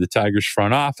age of the Tigers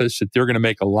front office that they're going to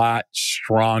make a lot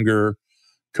stronger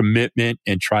commitment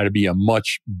and try to be a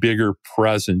much bigger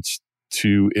presence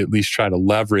to at least try to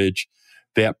leverage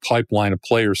that pipeline of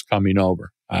players coming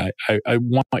over. I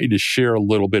want you to share a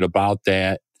little bit about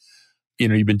that. You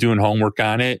know, you've been doing homework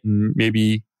on it, and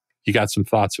maybe you got some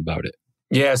thoughts about it.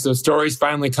 Yeah, so story's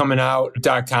finally coming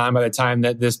out.com. By the time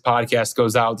that this podcast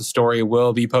goes out, the story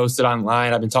will be posted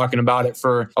online. I've been talking about it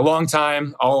for a long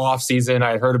time, all off season.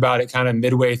 I heard about it kind of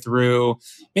midway through,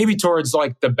 maybe towards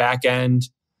like the back end,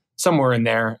 somewhere in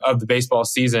there of the baseball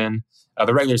season,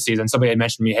 the regular season. Somebody had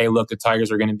mentioned to me, hey, look, the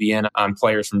Tigers are going to be in on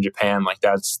players from Japan. Like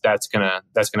that's gonna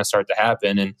start to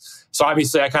happen. And so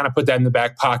obviously I kind of put that in the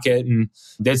back pocket and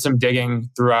did some digging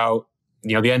throughout,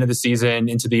 the end of the season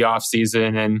into the off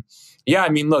season. And yeah, I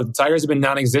mean, look, the Tigers have been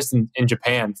non-existent in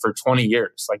Japan for 20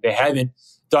 years. Like they haven't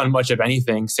done much of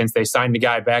anything since they signed a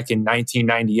guy back in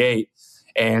 1998.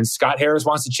 And Scott Harris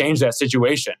wants to change that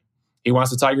situation. He wants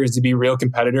the Tigers to be real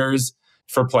competitors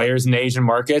for players in the Asian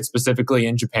market, specifically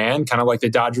in Japan, kind of like the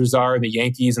Dodgers are, the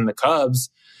Yankees and the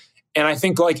Cubs. And I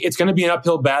think like it's going to be an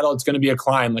uphill battle. It's going to be a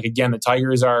climb. Like again, the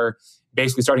Tigers are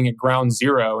basically starting at ground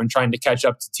zero and trying to catch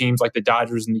up to teams like the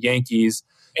Dodgers and the Yankees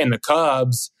and the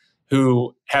Cubs,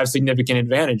 who have significant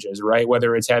advantages, right?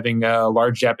 Whether it's having a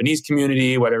large Japanese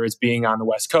community, whether it's being on the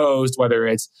West Coast, whether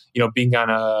it's, being on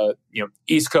a,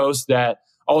 East Coast that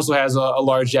also has a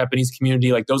large Japanese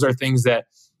community. Like those are things that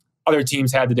other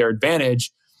teams had to their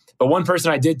advantage. But one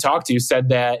person I did talk to said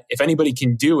that if anybody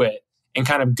can do it and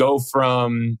kind of go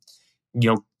from,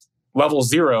 level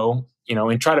zero,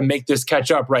 and try to make this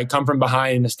catch up, right? Come from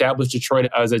behind and establish Detroit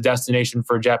as a destination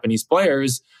for Japanese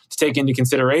players to take into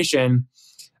consideration.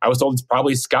 I was told it's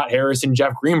probably Scott Harris and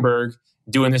Jeff Greenberg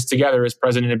doing this together as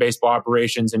president of baseball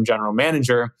operations and general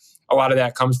manager. A lot of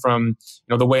that comes from,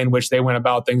 the way in which they went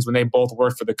about things when they both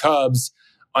worked for the Cubs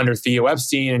under Theo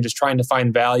Epstein and just trying to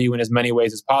find value in as many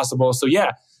ways as possible. So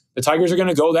yeah, the Tigers are going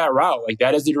to go that route. Like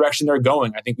that is the direction they're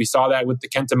going. I think we saw that with the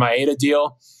Kenta Maeda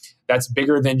deal. That's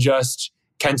bigger than just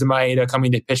Kenta Maeda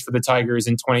coming to pitch for the Tigers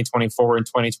in 2024 and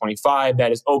 2025.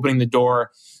 That is opening the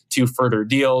door to further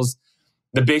deals.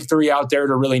 The big three out there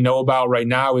to really know about right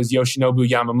now is Yoshinobu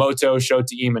Yamamoto,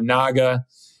 Shota Imanaga,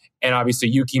 and obviously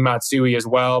Yuki Matsui as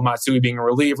well. Matsui being a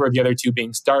reliever, the other two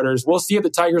being starters. We'll see if the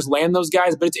Tigers land those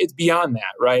guys, but it's beyond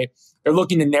that, right? They're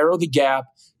looking to narrow the gap,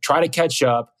 try to catch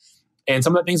up. And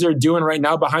some of the things they're doing right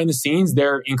now behind the scenes,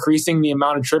 they're increasing the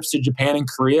amount of trips to Japan and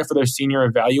Korea for their senior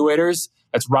evaluators.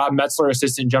 That's Rob Metzler,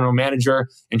 assistant general manager,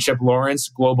 and Chip Lawrence,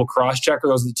 global cross-checker.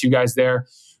 Those are the two guys there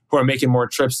who are making more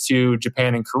trips to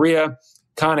Japan and Korea.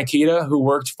 Kan Akita, who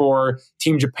worked for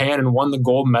Team Japan and won the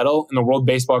gold medal in the World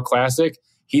Baseball Classic.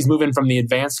 He's moving from the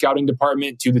advanced scouting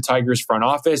department to the Tigers front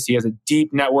office. He has a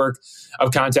deep network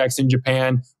of contacts in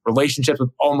Japan, relationships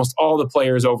with almost all the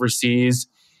players overseas.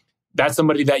 That's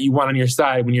somebody that you want on your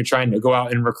side when you're trying to go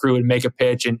out and recruit and make a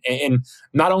pitch. And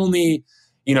not only,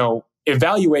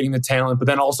 evaluating the talent, but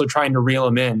then also trying to reel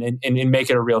them in and make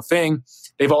it a real thing.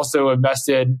 They've also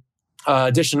invested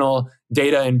additional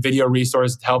data and video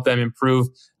resources to help them improve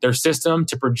their system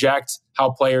to project how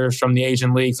players from the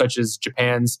Asian league, such as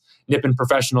Japan's Nippon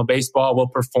Professional Baseball, will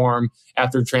perform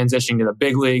after transitioning to the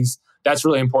big leagues. That's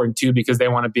really important too, because they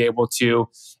want to be able to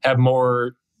have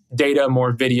more data,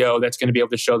 more video that's going to be able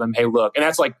to show them, hey, look, and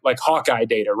that's like Hawkeye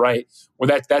data, right? Where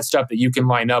that's stuff that you can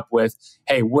line up with,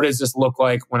 hey, what does this look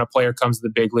like when a player comes to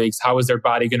the big leagues? How is their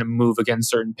body going to move against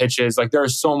certain pitches? Like there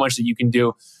is so much that you can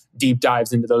do, deep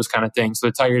dives into those kind of things. So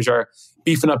the Tigers are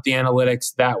beefing up the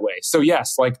analytics that way. So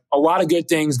yes, like a lot of good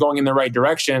things going in the right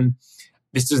direction.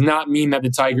 This does not mean that the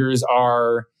Tigers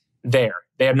are there.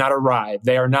 They have not arrived.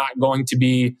 They are not going to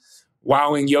be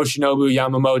wowing Yoshinobu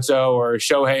Yamamoto or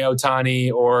Shohei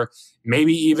Ohtani or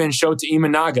maybe even Shota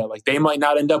Imanaga. Like they might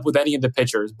not end up with any of the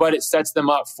pitchers, but it sets them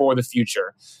up for the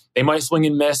future. They might swing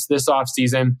and miss this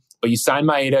offseason, but you signed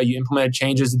Maeda, you implemented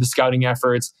changes to the scouting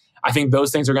efforts. I think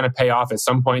those things are going to pay off at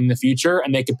some point in the future,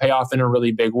 and they could pay off in a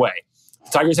really big way. The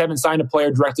Tigers haven't signed a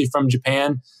player directly from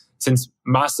Japan since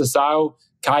Masasao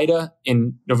Kaida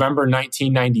in November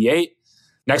 1998.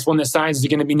 Next one that signs is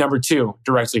going to be number 2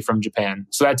 directly from Japan.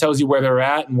 So that tells you where they're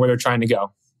at and where they're trying to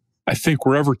go. I think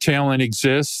wherever talent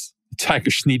exists, the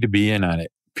Tigers need to be in on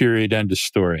it. Period. End of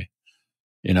story.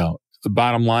 The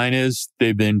bottom line is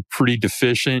they've been pretty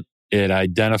deficient at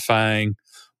identifying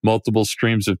multiple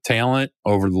streams of talent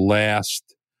over the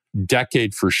last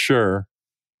decade for sure.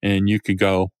 And you could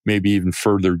go maybe even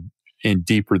further and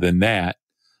deeper than that.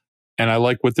 And I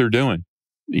like what they're doing.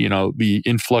 The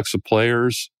influx of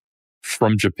players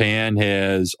from Japan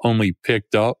has only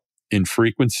picked up in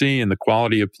frequency and the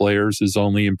quality of players has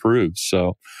only improved.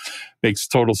 So makes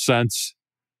total sense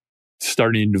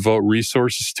starting to devote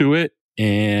resources to it.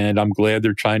 And I'm glad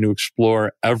they're trying to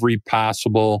explore every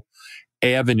possible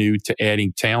avenue to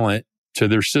adding talent to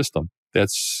their system.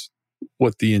 That's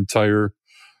what the entire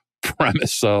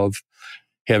premise of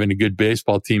having a good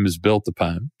baseball team is built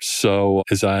upon. So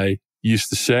as I used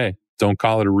to say, don't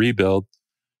call it a rebuild.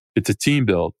 It's a team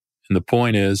build. And the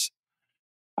point is,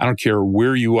 I don't care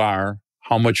where you are,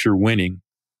 how much you're winning.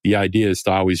 The idea is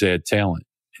to always add talent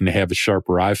and to have a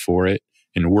sharper eye for it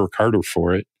and work harder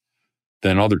for it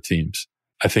than other teams.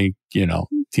 I think,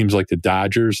 teams like the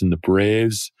Dodgers and the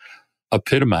Braves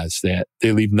epitomize that.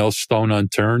 They leave no stone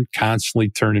unturned, constantly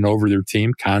turning over their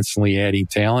team, constantly adding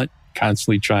talent,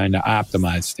 constantly trying to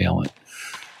optimize talent.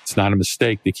 It's not a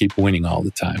mistake. They keep winning all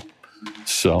the time.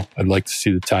 So I'd like to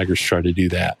see the Tigers try to do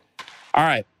that. All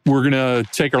right, we're going to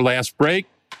take our last break.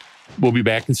 We'll be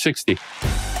back in 60.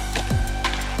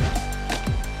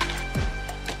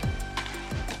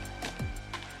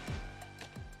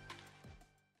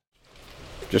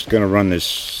 Just going to run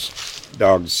this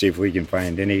dog to see if we can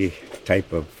find any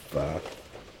type of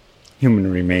human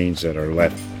remains that are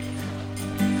left.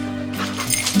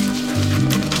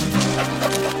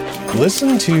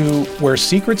 Listen to Where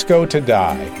Secrets Go to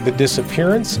Die, The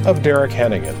Disappearance of Derek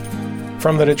Hennigan.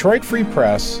 From the Detroit Free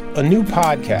Press, a new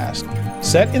podcast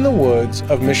set in the woods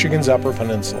of Michigan's Upper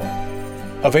Peninsula.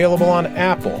 Available on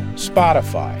Apple,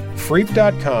 Spotify,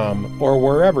 Freep.com, or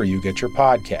wherever you get your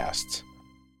podcasts.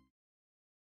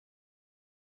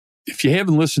 If you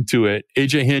haven't listened to it,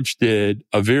 AJ Hinch did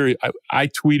I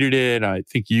tweeted it, I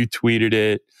think you tweeted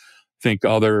it, I think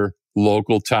other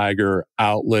local Tiger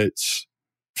outlets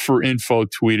for info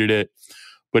tweeted it.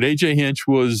 But AJ Hinch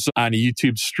was on a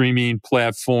YouTube streaming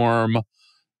platform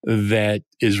that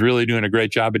is really doing a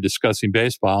great job of discussing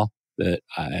baseball, that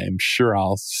I'm sure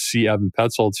I'll see Evan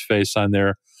Petzold's face on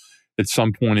there at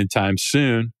some point in time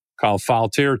soon, called Foul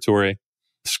Territory.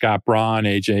 Scott Braun,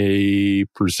 AJ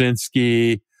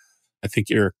Przinsky, I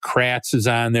think Eric Kratz is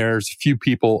on there. There's a few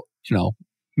people,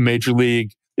 major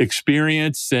league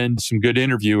experience and some good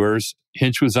interviewers.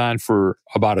 Hinch was on for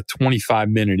about a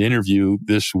 25-minute interview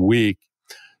this week.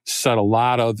 Said a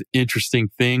lot of interesting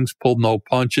things, pulled no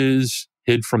punches,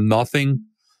 hid from nothing.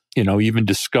 Even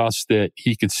discussed that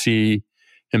he could see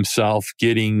himself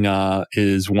getting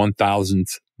his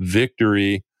 1,000th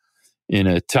victory in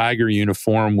a Tiger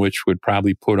uniform, which would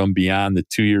probably put him beyond the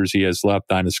 2 years he has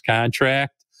left on his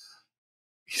contract.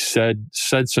 He said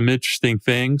some interesting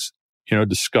things,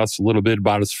 discussed a little bit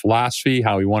about his philosophy,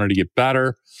 how he wanted to get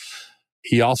better.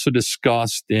 He also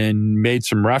discussed and made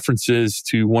some references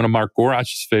to one of Mark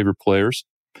Gorach's favorite players,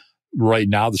 right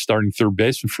now the starting third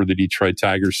baseman for the Detroit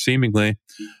Tigers, seemingly,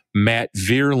 Matt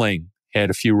Vierling. Had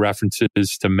a few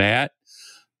references to Matt,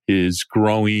 his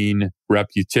growing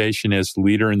reputation as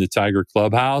leader in the Tiger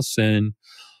clubhouse, and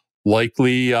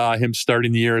likely him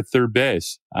starting the year at third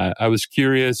base. I was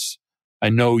curious I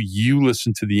know you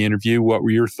listened to the interview. What were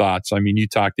your thoughts? I mean, you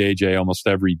talked to AJ almost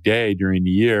every day during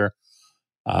the year.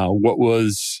 What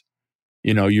was,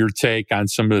 your take on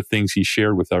some of the things he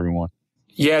shared with everyone?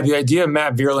 Yeah, the idea of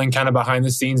Matt Vierling kind of behind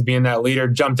the scenes being that leader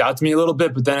jumped out to me a little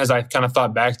bit. But then as I kind of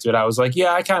thought back to it, I was like,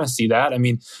 yeah, I kind of see that. I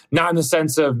mean, not in the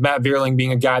sense of Matt Vierling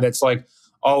being a guy that's like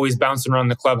always bouncing around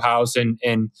the clubhouse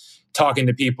and talking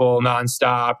to people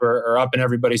nonstop or up in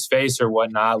everybody's face or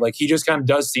whatnot. Like, he just kind of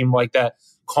does seem like that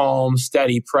calm,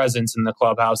 steady presence in the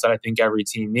clubhouse that I think every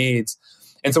team needs.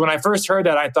 And so when I first heard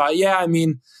that, I thought, yeah, I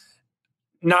mean,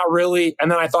 not really. And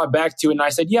then I thought back to it and I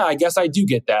said, yeah, I guess I do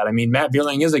get that. I mean, Matt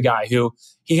Vierling is a guy who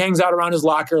he hangs out around his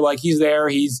locker like he's there.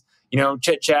 He's,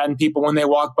 chit-chatting people when they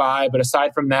walk by. But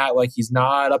aside from that, like, he's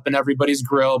not up in everybody's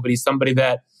grill, but he's somebody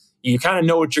that you kind of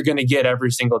know what you're going to get every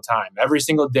single time. Every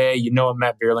single day, you know what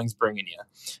Matt Vierling's bringing you.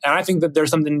 And I think that there's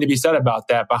something to be said about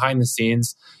that behind the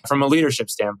scenes from a leadership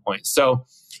standpoint. So,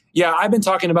 yeah, I've been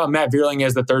talking about Matt Vierling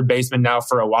as the third baseman now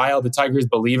for a while. The Tigers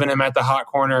believe in him at the hot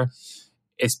corner.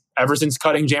 It's ever since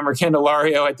cutting Jammer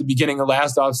Candelario at the beginning of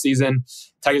last offseason.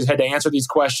 Tigers had to answer these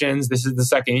questions. This is the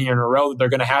second year in a row that they're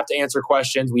going to have to answer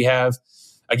questions. We have,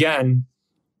 again,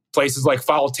 places like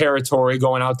Foul Territory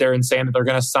going out there and saying that they're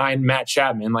going to sign Matt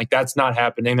Chapman. Like, that's not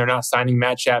happening. They're not signing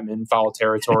Matt Chapman in Foul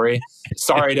Territory.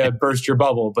 Sorry to burst your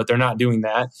bubble, but they're not doing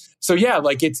that. So, yeah,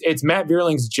 like, it's Matt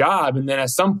Vierling's job. And then at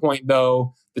some point,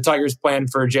 though, the Tigers planned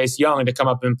for Jace Young to come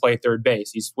up and play third base.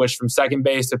 He switched from second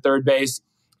base to third base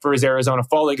for his Arizona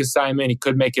Fall League assignment. He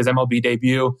could make his MLB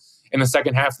debut in the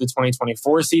second half of the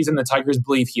 2024 season. The Tigers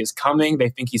believe he is coming. They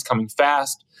think he's coming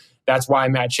fast. That's why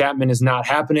Matt Chapman is not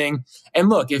happening. And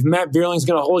look, if Matt Vierling's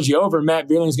going to hold you over, Matt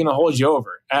Vierling's going to hold you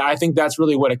over. I think that's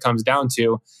really what it comes down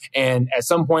to. And at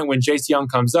some point when Jace Young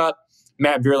comes up,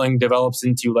 Matt Vierling develops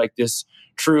into like this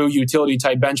true utility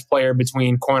type bench player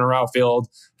between corner outfield,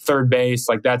 third base.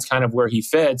 Like, that's kind of where he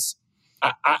fits.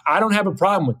 I don't have a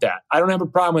problem with that. I don't have a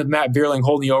problem with Matt Vierling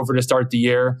holding you over to start the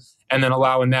year and then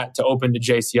allowing that to open to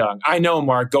Jace Young. I know,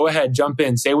 Mark, go ahead, jump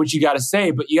in, say what you got to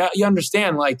say, but you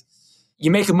understand, like,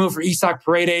 you make a move for Isaac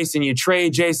Paredes and you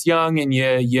trade Jace Young and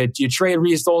you trade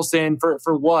Reese Olson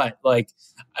for what? Like,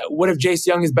 what if Jace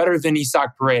Young is better than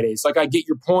Isaac Paredes? Like, I get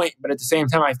your point, but at the same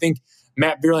time, I think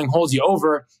Matt Vierling holds you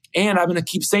over. And I'm going to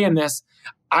keep saying this.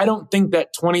 I don't think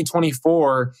that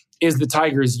 2024 is the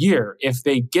Tigers' year. If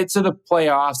they get to the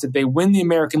playoffs, if they win the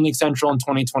American League Central in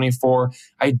 2024,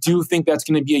 I do think that's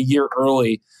going to be a year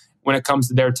early when it comes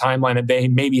to their timeline that they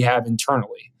maybe have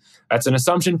internally. That's an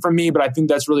assumption from me, but I think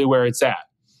that's really where it's at.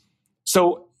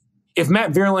 So if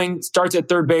Matt Vierling starts at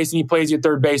third base and he plays you at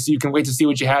third base, so you can wait to see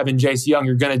what you have in Jace Young,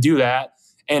 you're going to do that.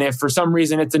 And if for some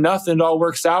reason it's enough and it all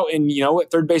works out and,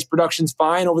 third base production's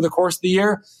fine over the course of the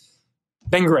year,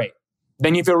 then great.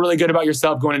 Then you feel really good about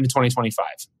yourself going into 2025.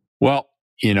 Well,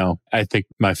 I think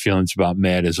my feelings about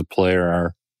Matt as a player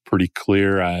are pretty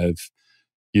clear. I've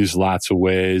used lots of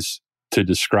ways to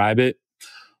describe it,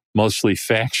 mostly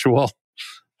factual.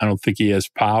 I don't think he has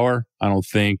power. I don't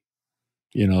think,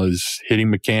 his hitting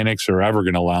mechanics are ever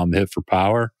going to allow him to hit for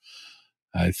power.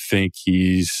 I think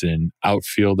he's an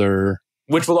outfielder.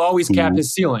 Which will always cap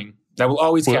his ceiling. That will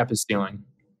always cap his ceiling.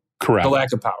 Correct. The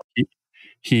lack of power.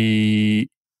 He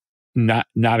not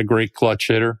a great clutch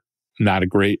hitter, not a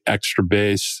great extra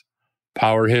base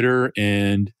power hitter,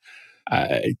 and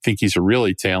I think he's a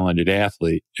really talented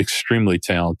athlete, extremely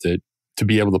talented. To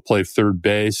be able to play third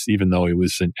base, even though he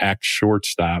was an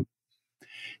ex-shortstop,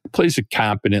 he plays it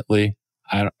competently.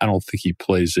 I don't think he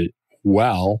plays it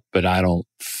well, but I don't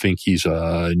think he's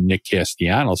a Nick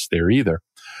Castellanos there either.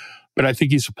 But I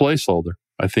think he's a placeholder.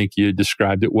 I think you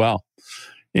described it well.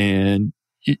 And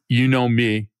you know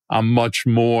me, I'm much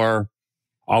more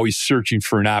always searching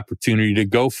for an opportunity to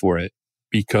go for it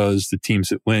because the teams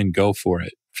that win go for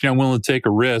it. If you're not willing to take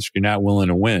a risk, you're not willing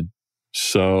to win.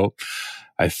 So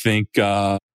I think,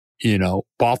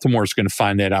 Baltimore's going to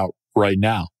find that out right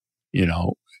now.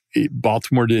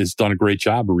 Baltimore has done a great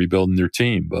job of rebuilding their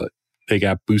team, but they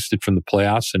got boosted from the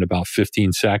playoffs in about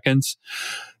 15 seconds.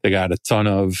 They got a ton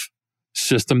of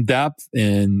system depth,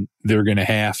 and they're going to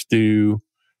have to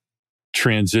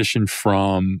transition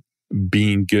from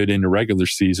being good in the regular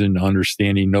season,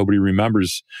 understanding nobody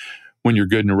remembers when you're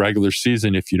good in the regular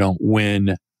season if you don't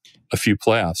win a few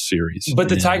playoff series. But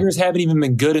the Tigers haven't even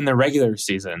been good in the regular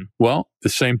season. Well, the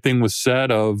same thing was said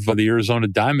of the Arizona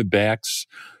Diamondbacks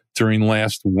during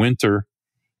last winter,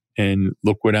 and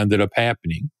look what ended up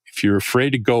happening. If you're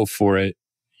afraid to go for it,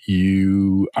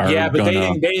 you are. Yeah, but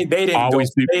they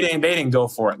didn't go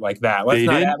for it like that.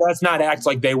 Let's not act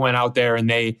like they went out there and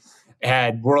they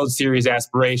had World Series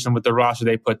aspiration with the roster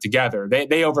they put together. They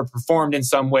overperformed in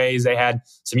some ways. They had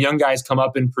some young guys come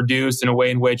up and produce in a way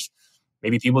in which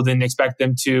maybe people didn't expect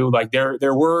them to. Like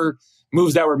there were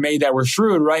moves that were made that were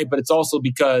shrewd, right? But it's also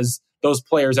because those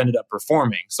players ended up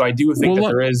performing. So I do think that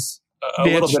there is a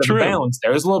little bit of a balance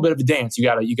there. There's a little bit of a dance you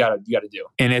gotta do.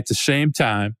 And at the same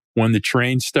time, when the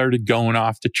train started going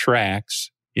off the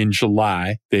tracks in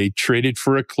July, they traded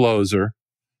for a closer.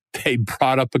 They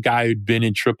brought up a guy who'd been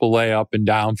in AAA up and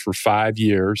down for 5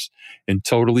 years and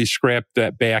totally scrapped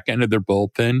that back end of their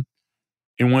bullpen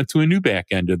and went to a new back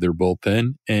end of their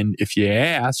bullpen. And if you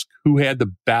ask who had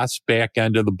the best back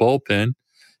end of the bullpen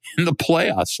in the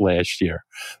playoffs last year,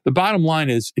 the bottom line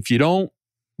is if you don't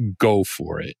go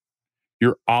for it,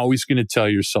 you're always going to tell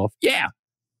yourself, yeah,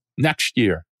 next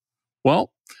year.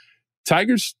 Well,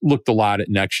 Tigers looked a lot at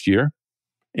next year.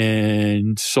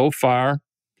 And so far,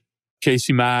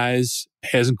 Casey Mize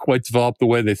hasn't quite developed the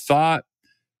way they thought.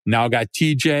 Now got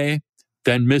TJ,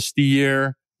 then missed the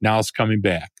year. Now it's coming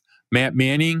back. Matt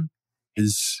Manning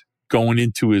is going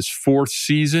into his 4th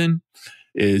season,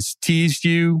 is teased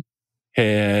you,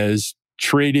 has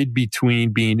traded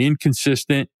between being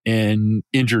inconsistent and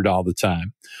injured all the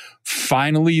time.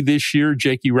 Finally, this year,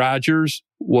 Jakey Rogers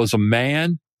was a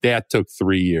man. That took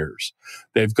 3 years.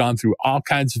 They've gone through all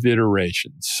kinds of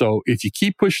iterations. So if you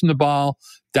keep pushing the ball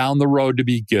down the road to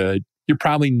be good, you're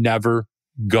probably never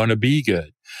going to be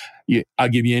good. I'll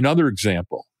give you another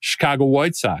example. Chicago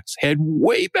White Sox had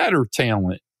way better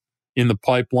talent in the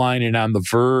pipeline and on the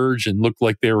verge and looked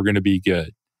like they were going to be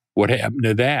good. What happened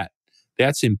to that?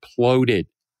 That's imploded.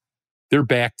 They're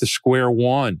back to square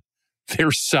one.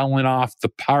 They're selling off the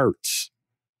parts.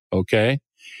 Okay?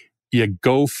 You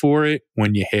go for it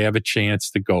when you have a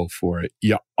chance to go for it.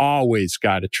 You always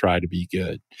got to try to be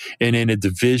good. And in a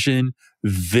division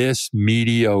this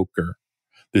mediocre,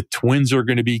 the Twins are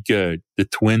going to be good. The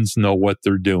Twins know what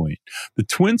they're doing. The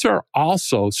Twins are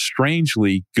also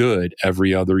strangely good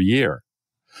every other year.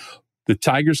 The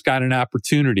Tigers got an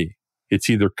opportunity. It's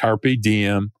either carpe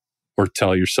diem or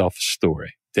tell yourself a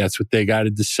story. That's what they got to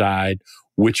decide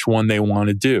which one they want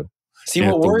to do. See,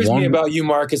 what worries me about you,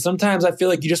 Mark, is sometimes I feel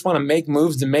like you just want to make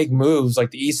moves to make moves,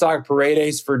 like the Isak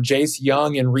Paredes for Jace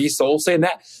Young and Reese Olsen.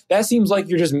 That seems like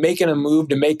you're just making a move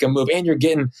to make a move, and you're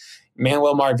getting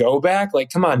Manuel Margot back.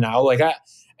 Like, come on now. Like,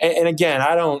 again,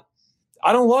 I don't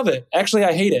love it. Actually,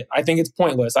 I hate it. I think it's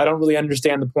pointless. I don't really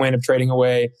understand the point of trading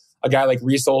away a guy like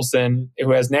Reese Olsen who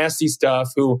has nasty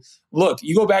stuff. Who, look,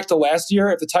 you go back to last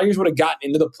year. If the Tigers would have gotten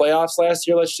into the playoffs last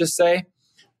year, let's just say,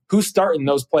 who's starting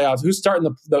those playoffs? Who's starting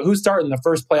the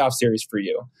first playoff series for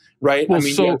you, right? Well, I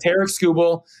mean, you have Tarek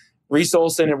Skubal, Reese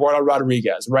Olsen, and Eduardo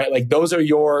Rodriguez, right? Like those are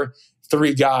your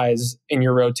 3 guys in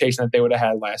your rotation that they would have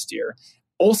had last year.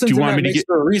 Olsen's in that mix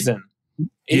for a reason.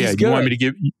 He's good. You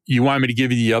want me to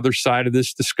give you the other side of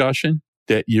this discussion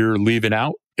that you're leaving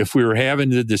out? If we were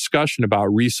having the discussion about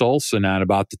Reese Olsen on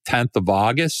about the 10th of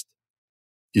August,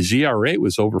 his ERA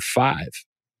was over 5.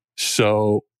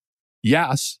 So,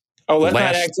 yes. Oh,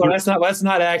 let's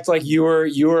not act like you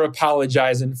were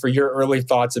apologizing for your early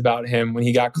thoughts about him when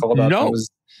he got called up. No,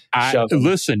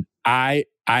 listen, I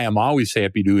am always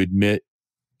happy to admit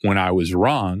when I was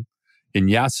wrong. And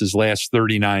yes, his last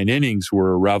 39 innings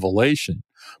were a revelation.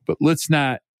 But let's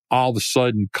not all of a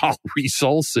sudden call Reese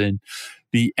Olsen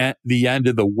the end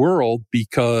of the world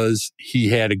because he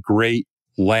had a great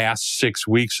last 6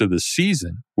 weeks of the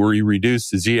season where he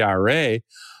reduced his ERA,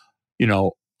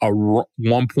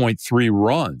 1.3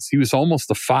 runs. He was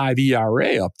almost a 5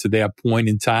 ERA up to that point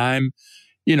in time,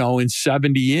 in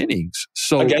 70 innings.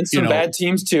 So against some bad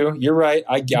teams too. You're right.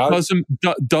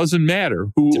 Doesn't matter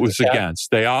who it was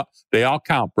against. They all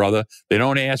count, brother. They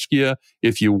don't ask you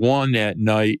if you won that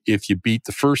night, if you beat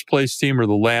the first place team or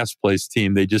the last place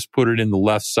team. They just put it in the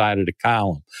left side of the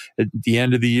column. At the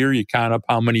end of the year, you count up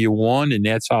how many you won, and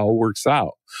that's how it works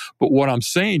out. But what I'm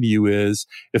saying to you is,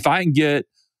 if I can get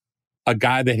a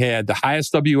guy that had the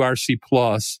highest WRC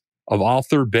plus of all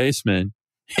third basemen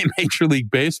in Major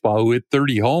League Baseball, who hit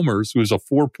 30 homers, who was a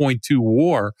 4.2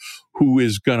 WAR, who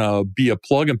is going to be a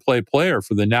plug-and-play player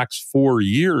for the next 4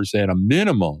 years at a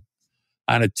minimum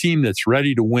on a team that's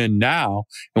ready to win now.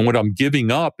 And what I'm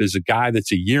giving up is a guy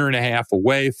that's a year and a half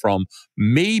away from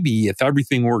maybe, if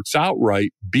everything works out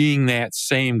right, being that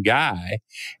same guy,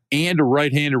 and a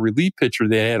right-handed relief pitcher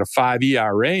that had a 5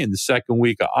 ERA in the second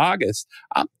week of August.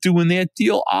 I'm doing that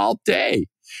deal all day.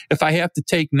 If I have to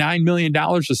take $9 million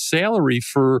of salary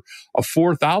for a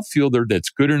 4th outfielder that's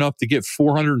good enough to get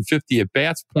 450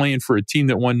 at-bats playing for a team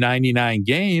that won 99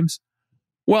 games,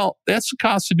 Well, that's the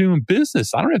cost of doing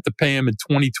business. I don't have to pay him in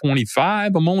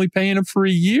 2025. I'm only paying him for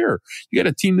a year. You got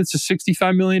a team that's a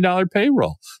 $65 million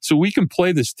payroll. So we can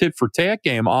play this tit for tat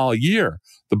game all year.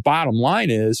 The bottom line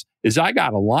is I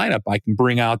got a lineup I can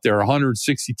bring out there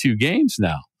 162 games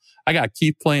now. I got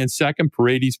Keith playing second,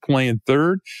 Paredes playing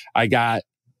third. I got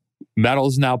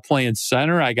Meadows now playing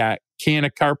center. I got Canna,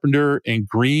 Carpenter, and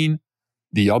Green,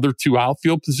 the other two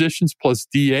outfield positions plus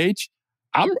DH.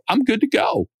 I'm good to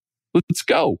go. Let's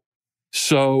go.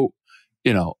 So,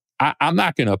 I'm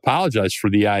not going to apologize for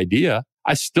the idea.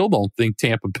 I still don't think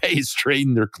Tampa Bay is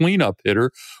trading their cleanup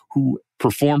hitter who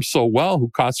performed so well, who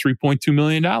cost $3.2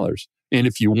 million. And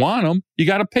if you want him, you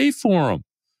got to pay for him.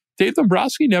 Dave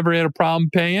Dombrowski never had a problem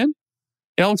paying.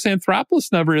 Alex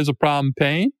Anthopoulos never has a problem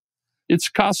paying.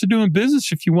 It's the cost of doing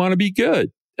business if you want to be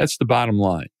good. That's the bottom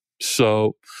line.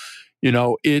 So,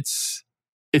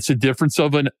 it's a difference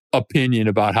of an opinion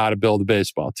about how to build a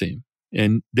baseball team.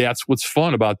 And that's what's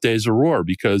fun about Days of Roar,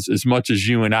 because as much as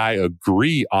you and I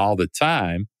agree all the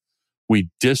time, we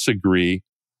disagree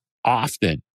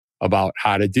often about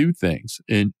how to do things.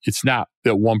 And it's not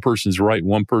that one person's right,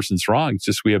 one person's wrong. It's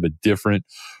just we have a different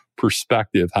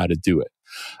perspective how to do it.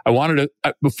 I wanted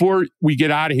to, before we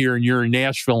get out of here and you're in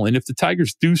Nashville, and if the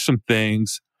Tigers do some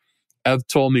things, Ev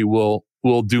told me we'll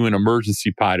do an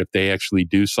emergency pod if they actually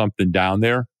do something down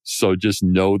there. So just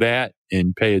know that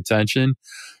and pay attention,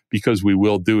 because we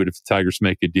will do it if the Tigers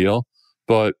make a deal.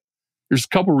 But there's a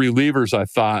couple relievers I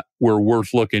thought were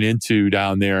worth looking into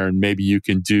down there, and maybe you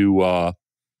can do a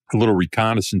little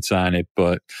reconnaissance on it.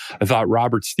 But I thought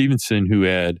Robert Stevenson, who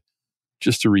had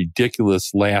just a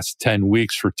ridiculous last 10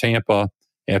 weeks for Tampa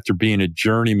after being a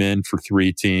journeyman for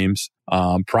 3 teams.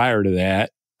 Prior to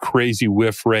that, crazy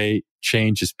whiff rate,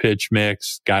 changed his pitch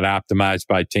mix, got optimized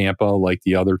by Tampa like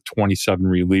the other 27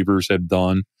 relievers have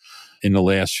done in the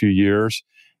last few years.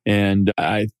 And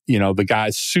the guy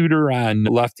Suter on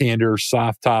left-hander,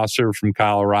 soft tosser from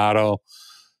Colorado,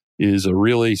 is a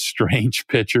really strange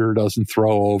pitcher, doesn't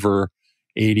throw over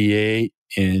 88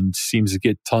 and seems to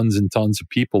get tons and tons of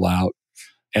people out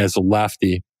as a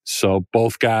lefty. So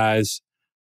both guys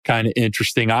kind of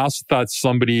interesting. I also thought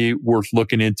somebody worth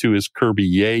looking into is Kirby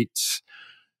Yates.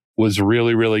 Was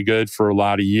really, really good for a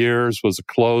lot of years, was a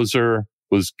closer,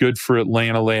 was good for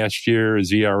Atlanta last year.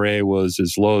 His ERA was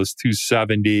as low as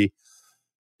 2.70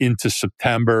 into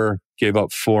September, gave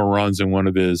up 4 runs in one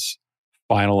of his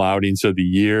final outings of the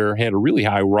year, had a really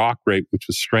high walk rate, which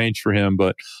was strange for him.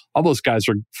 But all those guys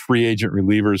are free agent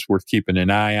relievers worth keeping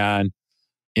an eye on.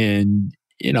 And,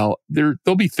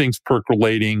 there'll be things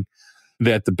percolating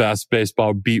that the best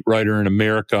baseball beat writer in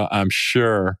America, I'm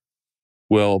sure,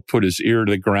 will put his ear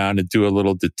to the ground and do a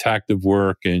little detective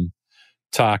work and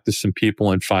talk to some people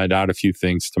and find out a few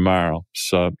things tomorrow.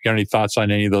 So, you got any thoughts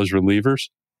on any of those relievers?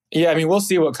 Yeah, we'll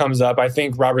see what comes up. I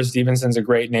think Robert Stevenson's a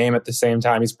great name. At the same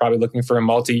time, he's probably looking for a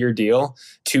multi-year deal,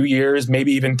 2 years,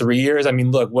 maybe even 3 years.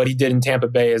 Look, what he did in Tampa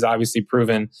Bay is obviously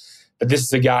proven. But this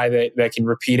is a guy that can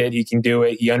repeat it. He can do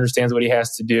it. He understands what he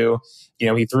has to do.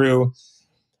 He threw,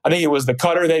 I think it was the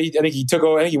cutter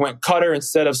that he went cutter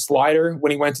instead of slider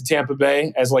when he went to Tampa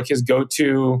Bay as like his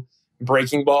go-to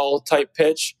breaking ball type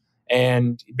pitch.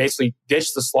 And he basically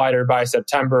ditched the slider by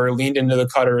September, leaned into the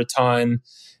cutter a ton.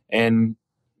 And,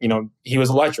 he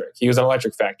was electric. He was an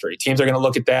electric factory. Teams are going to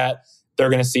look at that. They're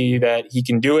going to see that he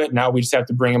can do it. Now we just have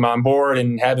to bring him on board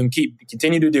and have him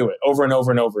continue to do it over and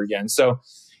over and over again. So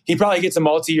he probably gets a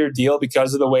multi-year deal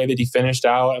because of the way that he finished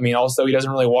out. Also, he doesn't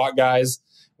really walk guys,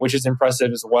 which is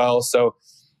impressive as well. So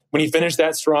when you finish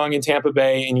that strong in Tampa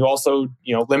Bay and you also,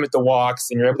 limit the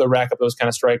walks and you're able to rack up those kind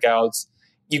of strikeouts,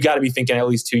 you got to be thinking at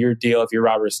least 2-year deal if you're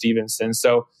Robert Stevenson.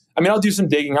 So, I'll do some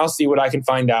digging. I'll see what I can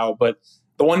find out. But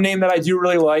the one name that I do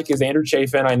really like is Andrew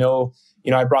Chafin. I know,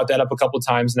 I brought that up a couple of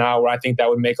times now where I think that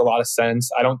would make a lot of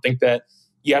sense. I don't think that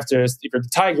you have to, if you're the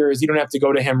Tigers, you don't have to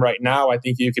go to him right now. I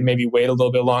think you can maybe wait a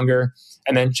little bit longer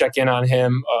and then check in on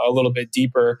him a little bit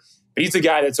deeper. But he's a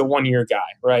guy that's a 1-year guy,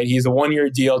 right? He's a 1-year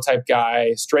deal type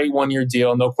guy, straight 1-year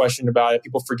deal, no question about it.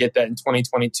 People forget that in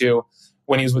 2022,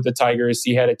 when he was with the Tigers,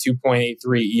 he had a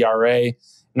 2.83 ERA,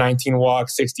 19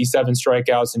 walks, 67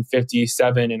 strikeouts, and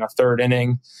 57 in a third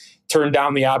inning. Turned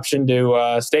down the option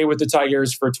to stay with the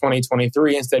Tigers for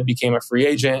 2023, instead became a free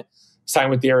agent, signed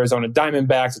with the Arizona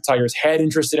Diamondbacks. The Tigers had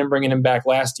interested in bringing him back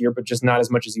last year, but just not as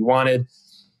much as he wanted.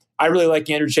 I really like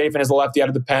Andrew Chafin as a lefty out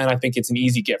of the pen. I think it's an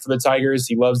easy get for the Tigers.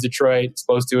 He loves Detroit. It's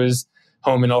close to his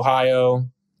home in Ohio.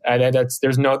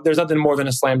 There's nothing more than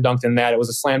a slam dunk than that. It was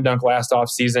a slam dunk last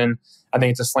offseason. I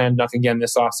think it's a slam dunk again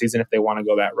this offseason if they want to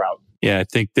go that route. Yeah, I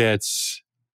think that's,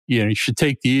 you should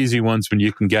take the easy ones when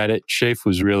you can get it. Chafe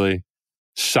was really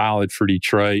solid for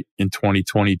Detroit in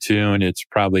 2022, and it's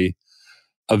probably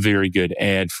a very good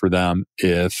ad for them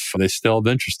if they still have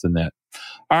interest in that.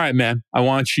 All right, man. I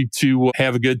want you to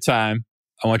have a good time.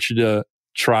 I want you to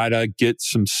try to get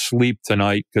some sleep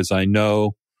tonight because I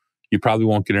know you probably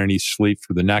won't get any sleep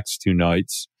for the next 2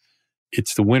 nights.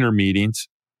 It's the winter meetings.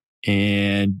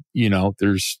 And,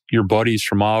 there's your buddies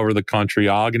from all over the country,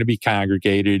 all going to be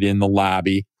congregated in the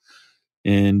lobby.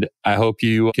 And I hope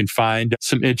you can find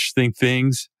some interesting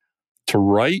things to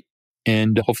write.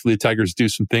 And hopefully the Tigers do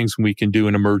some things and we can do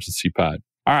an emergency pod.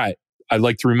 All right. I'd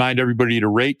like to remind everybody to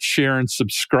rate, share, and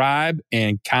subscribe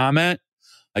and comment.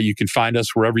 You can find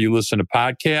us wherever you listen to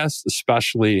podcasts,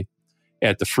 especially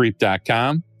at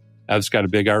thefreep.com. I've just got a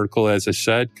big article, as I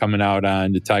said, coming out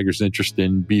on the Tigers' interest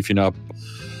in beefing up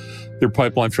their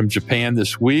pipeline from Japan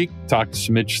this week. Talk to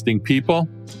some interesting people.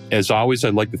 As always,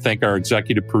 I'd like to thank our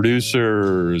executive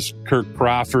producers, Kirk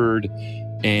Crawford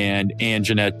and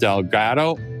Anjanette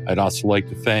Delgado. I'd also like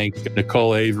to thank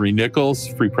Nicole Avery Nichols,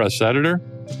 Free Press editor.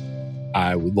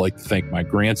 I would like to thank my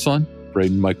grandson,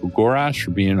 Braden Michael Gorash,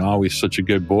 for being always such a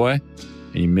good boy.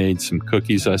 And he made some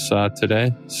cookies I saw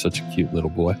today. Such a cute little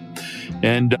boy.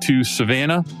 And to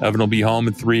Savannah, Evan will be home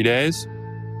in 3 days.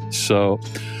 So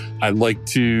I'd like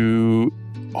to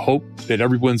hope that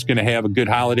everyone's going to have a good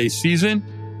holiday season.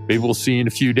 Maybe we'll see you in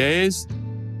a few days.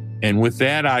 And with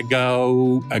that, I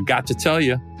got to tell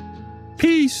you,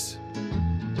 peace.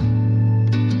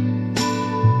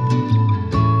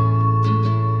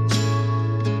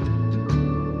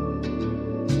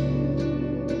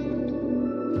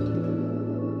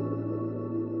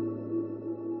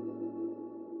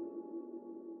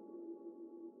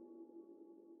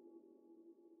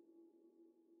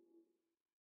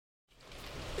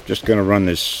 Just going to run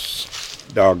this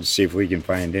dog to see if we can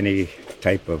find any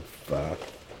type of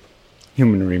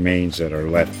human remains that are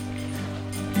left.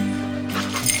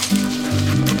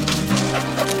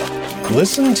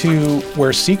 Listen to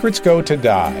Where Secrets Go to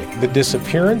Die, The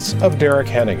Disappearance of Derek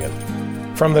Hennigan.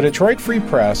 From the Detroit Free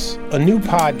Press, a new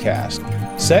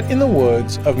podcast set in the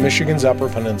woods of Michigan's Upper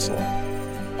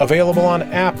Peninsula. Available on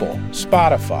Apple,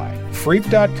 Spotify,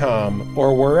 Freep.com,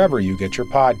 or wherever you get your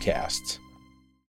podcasts.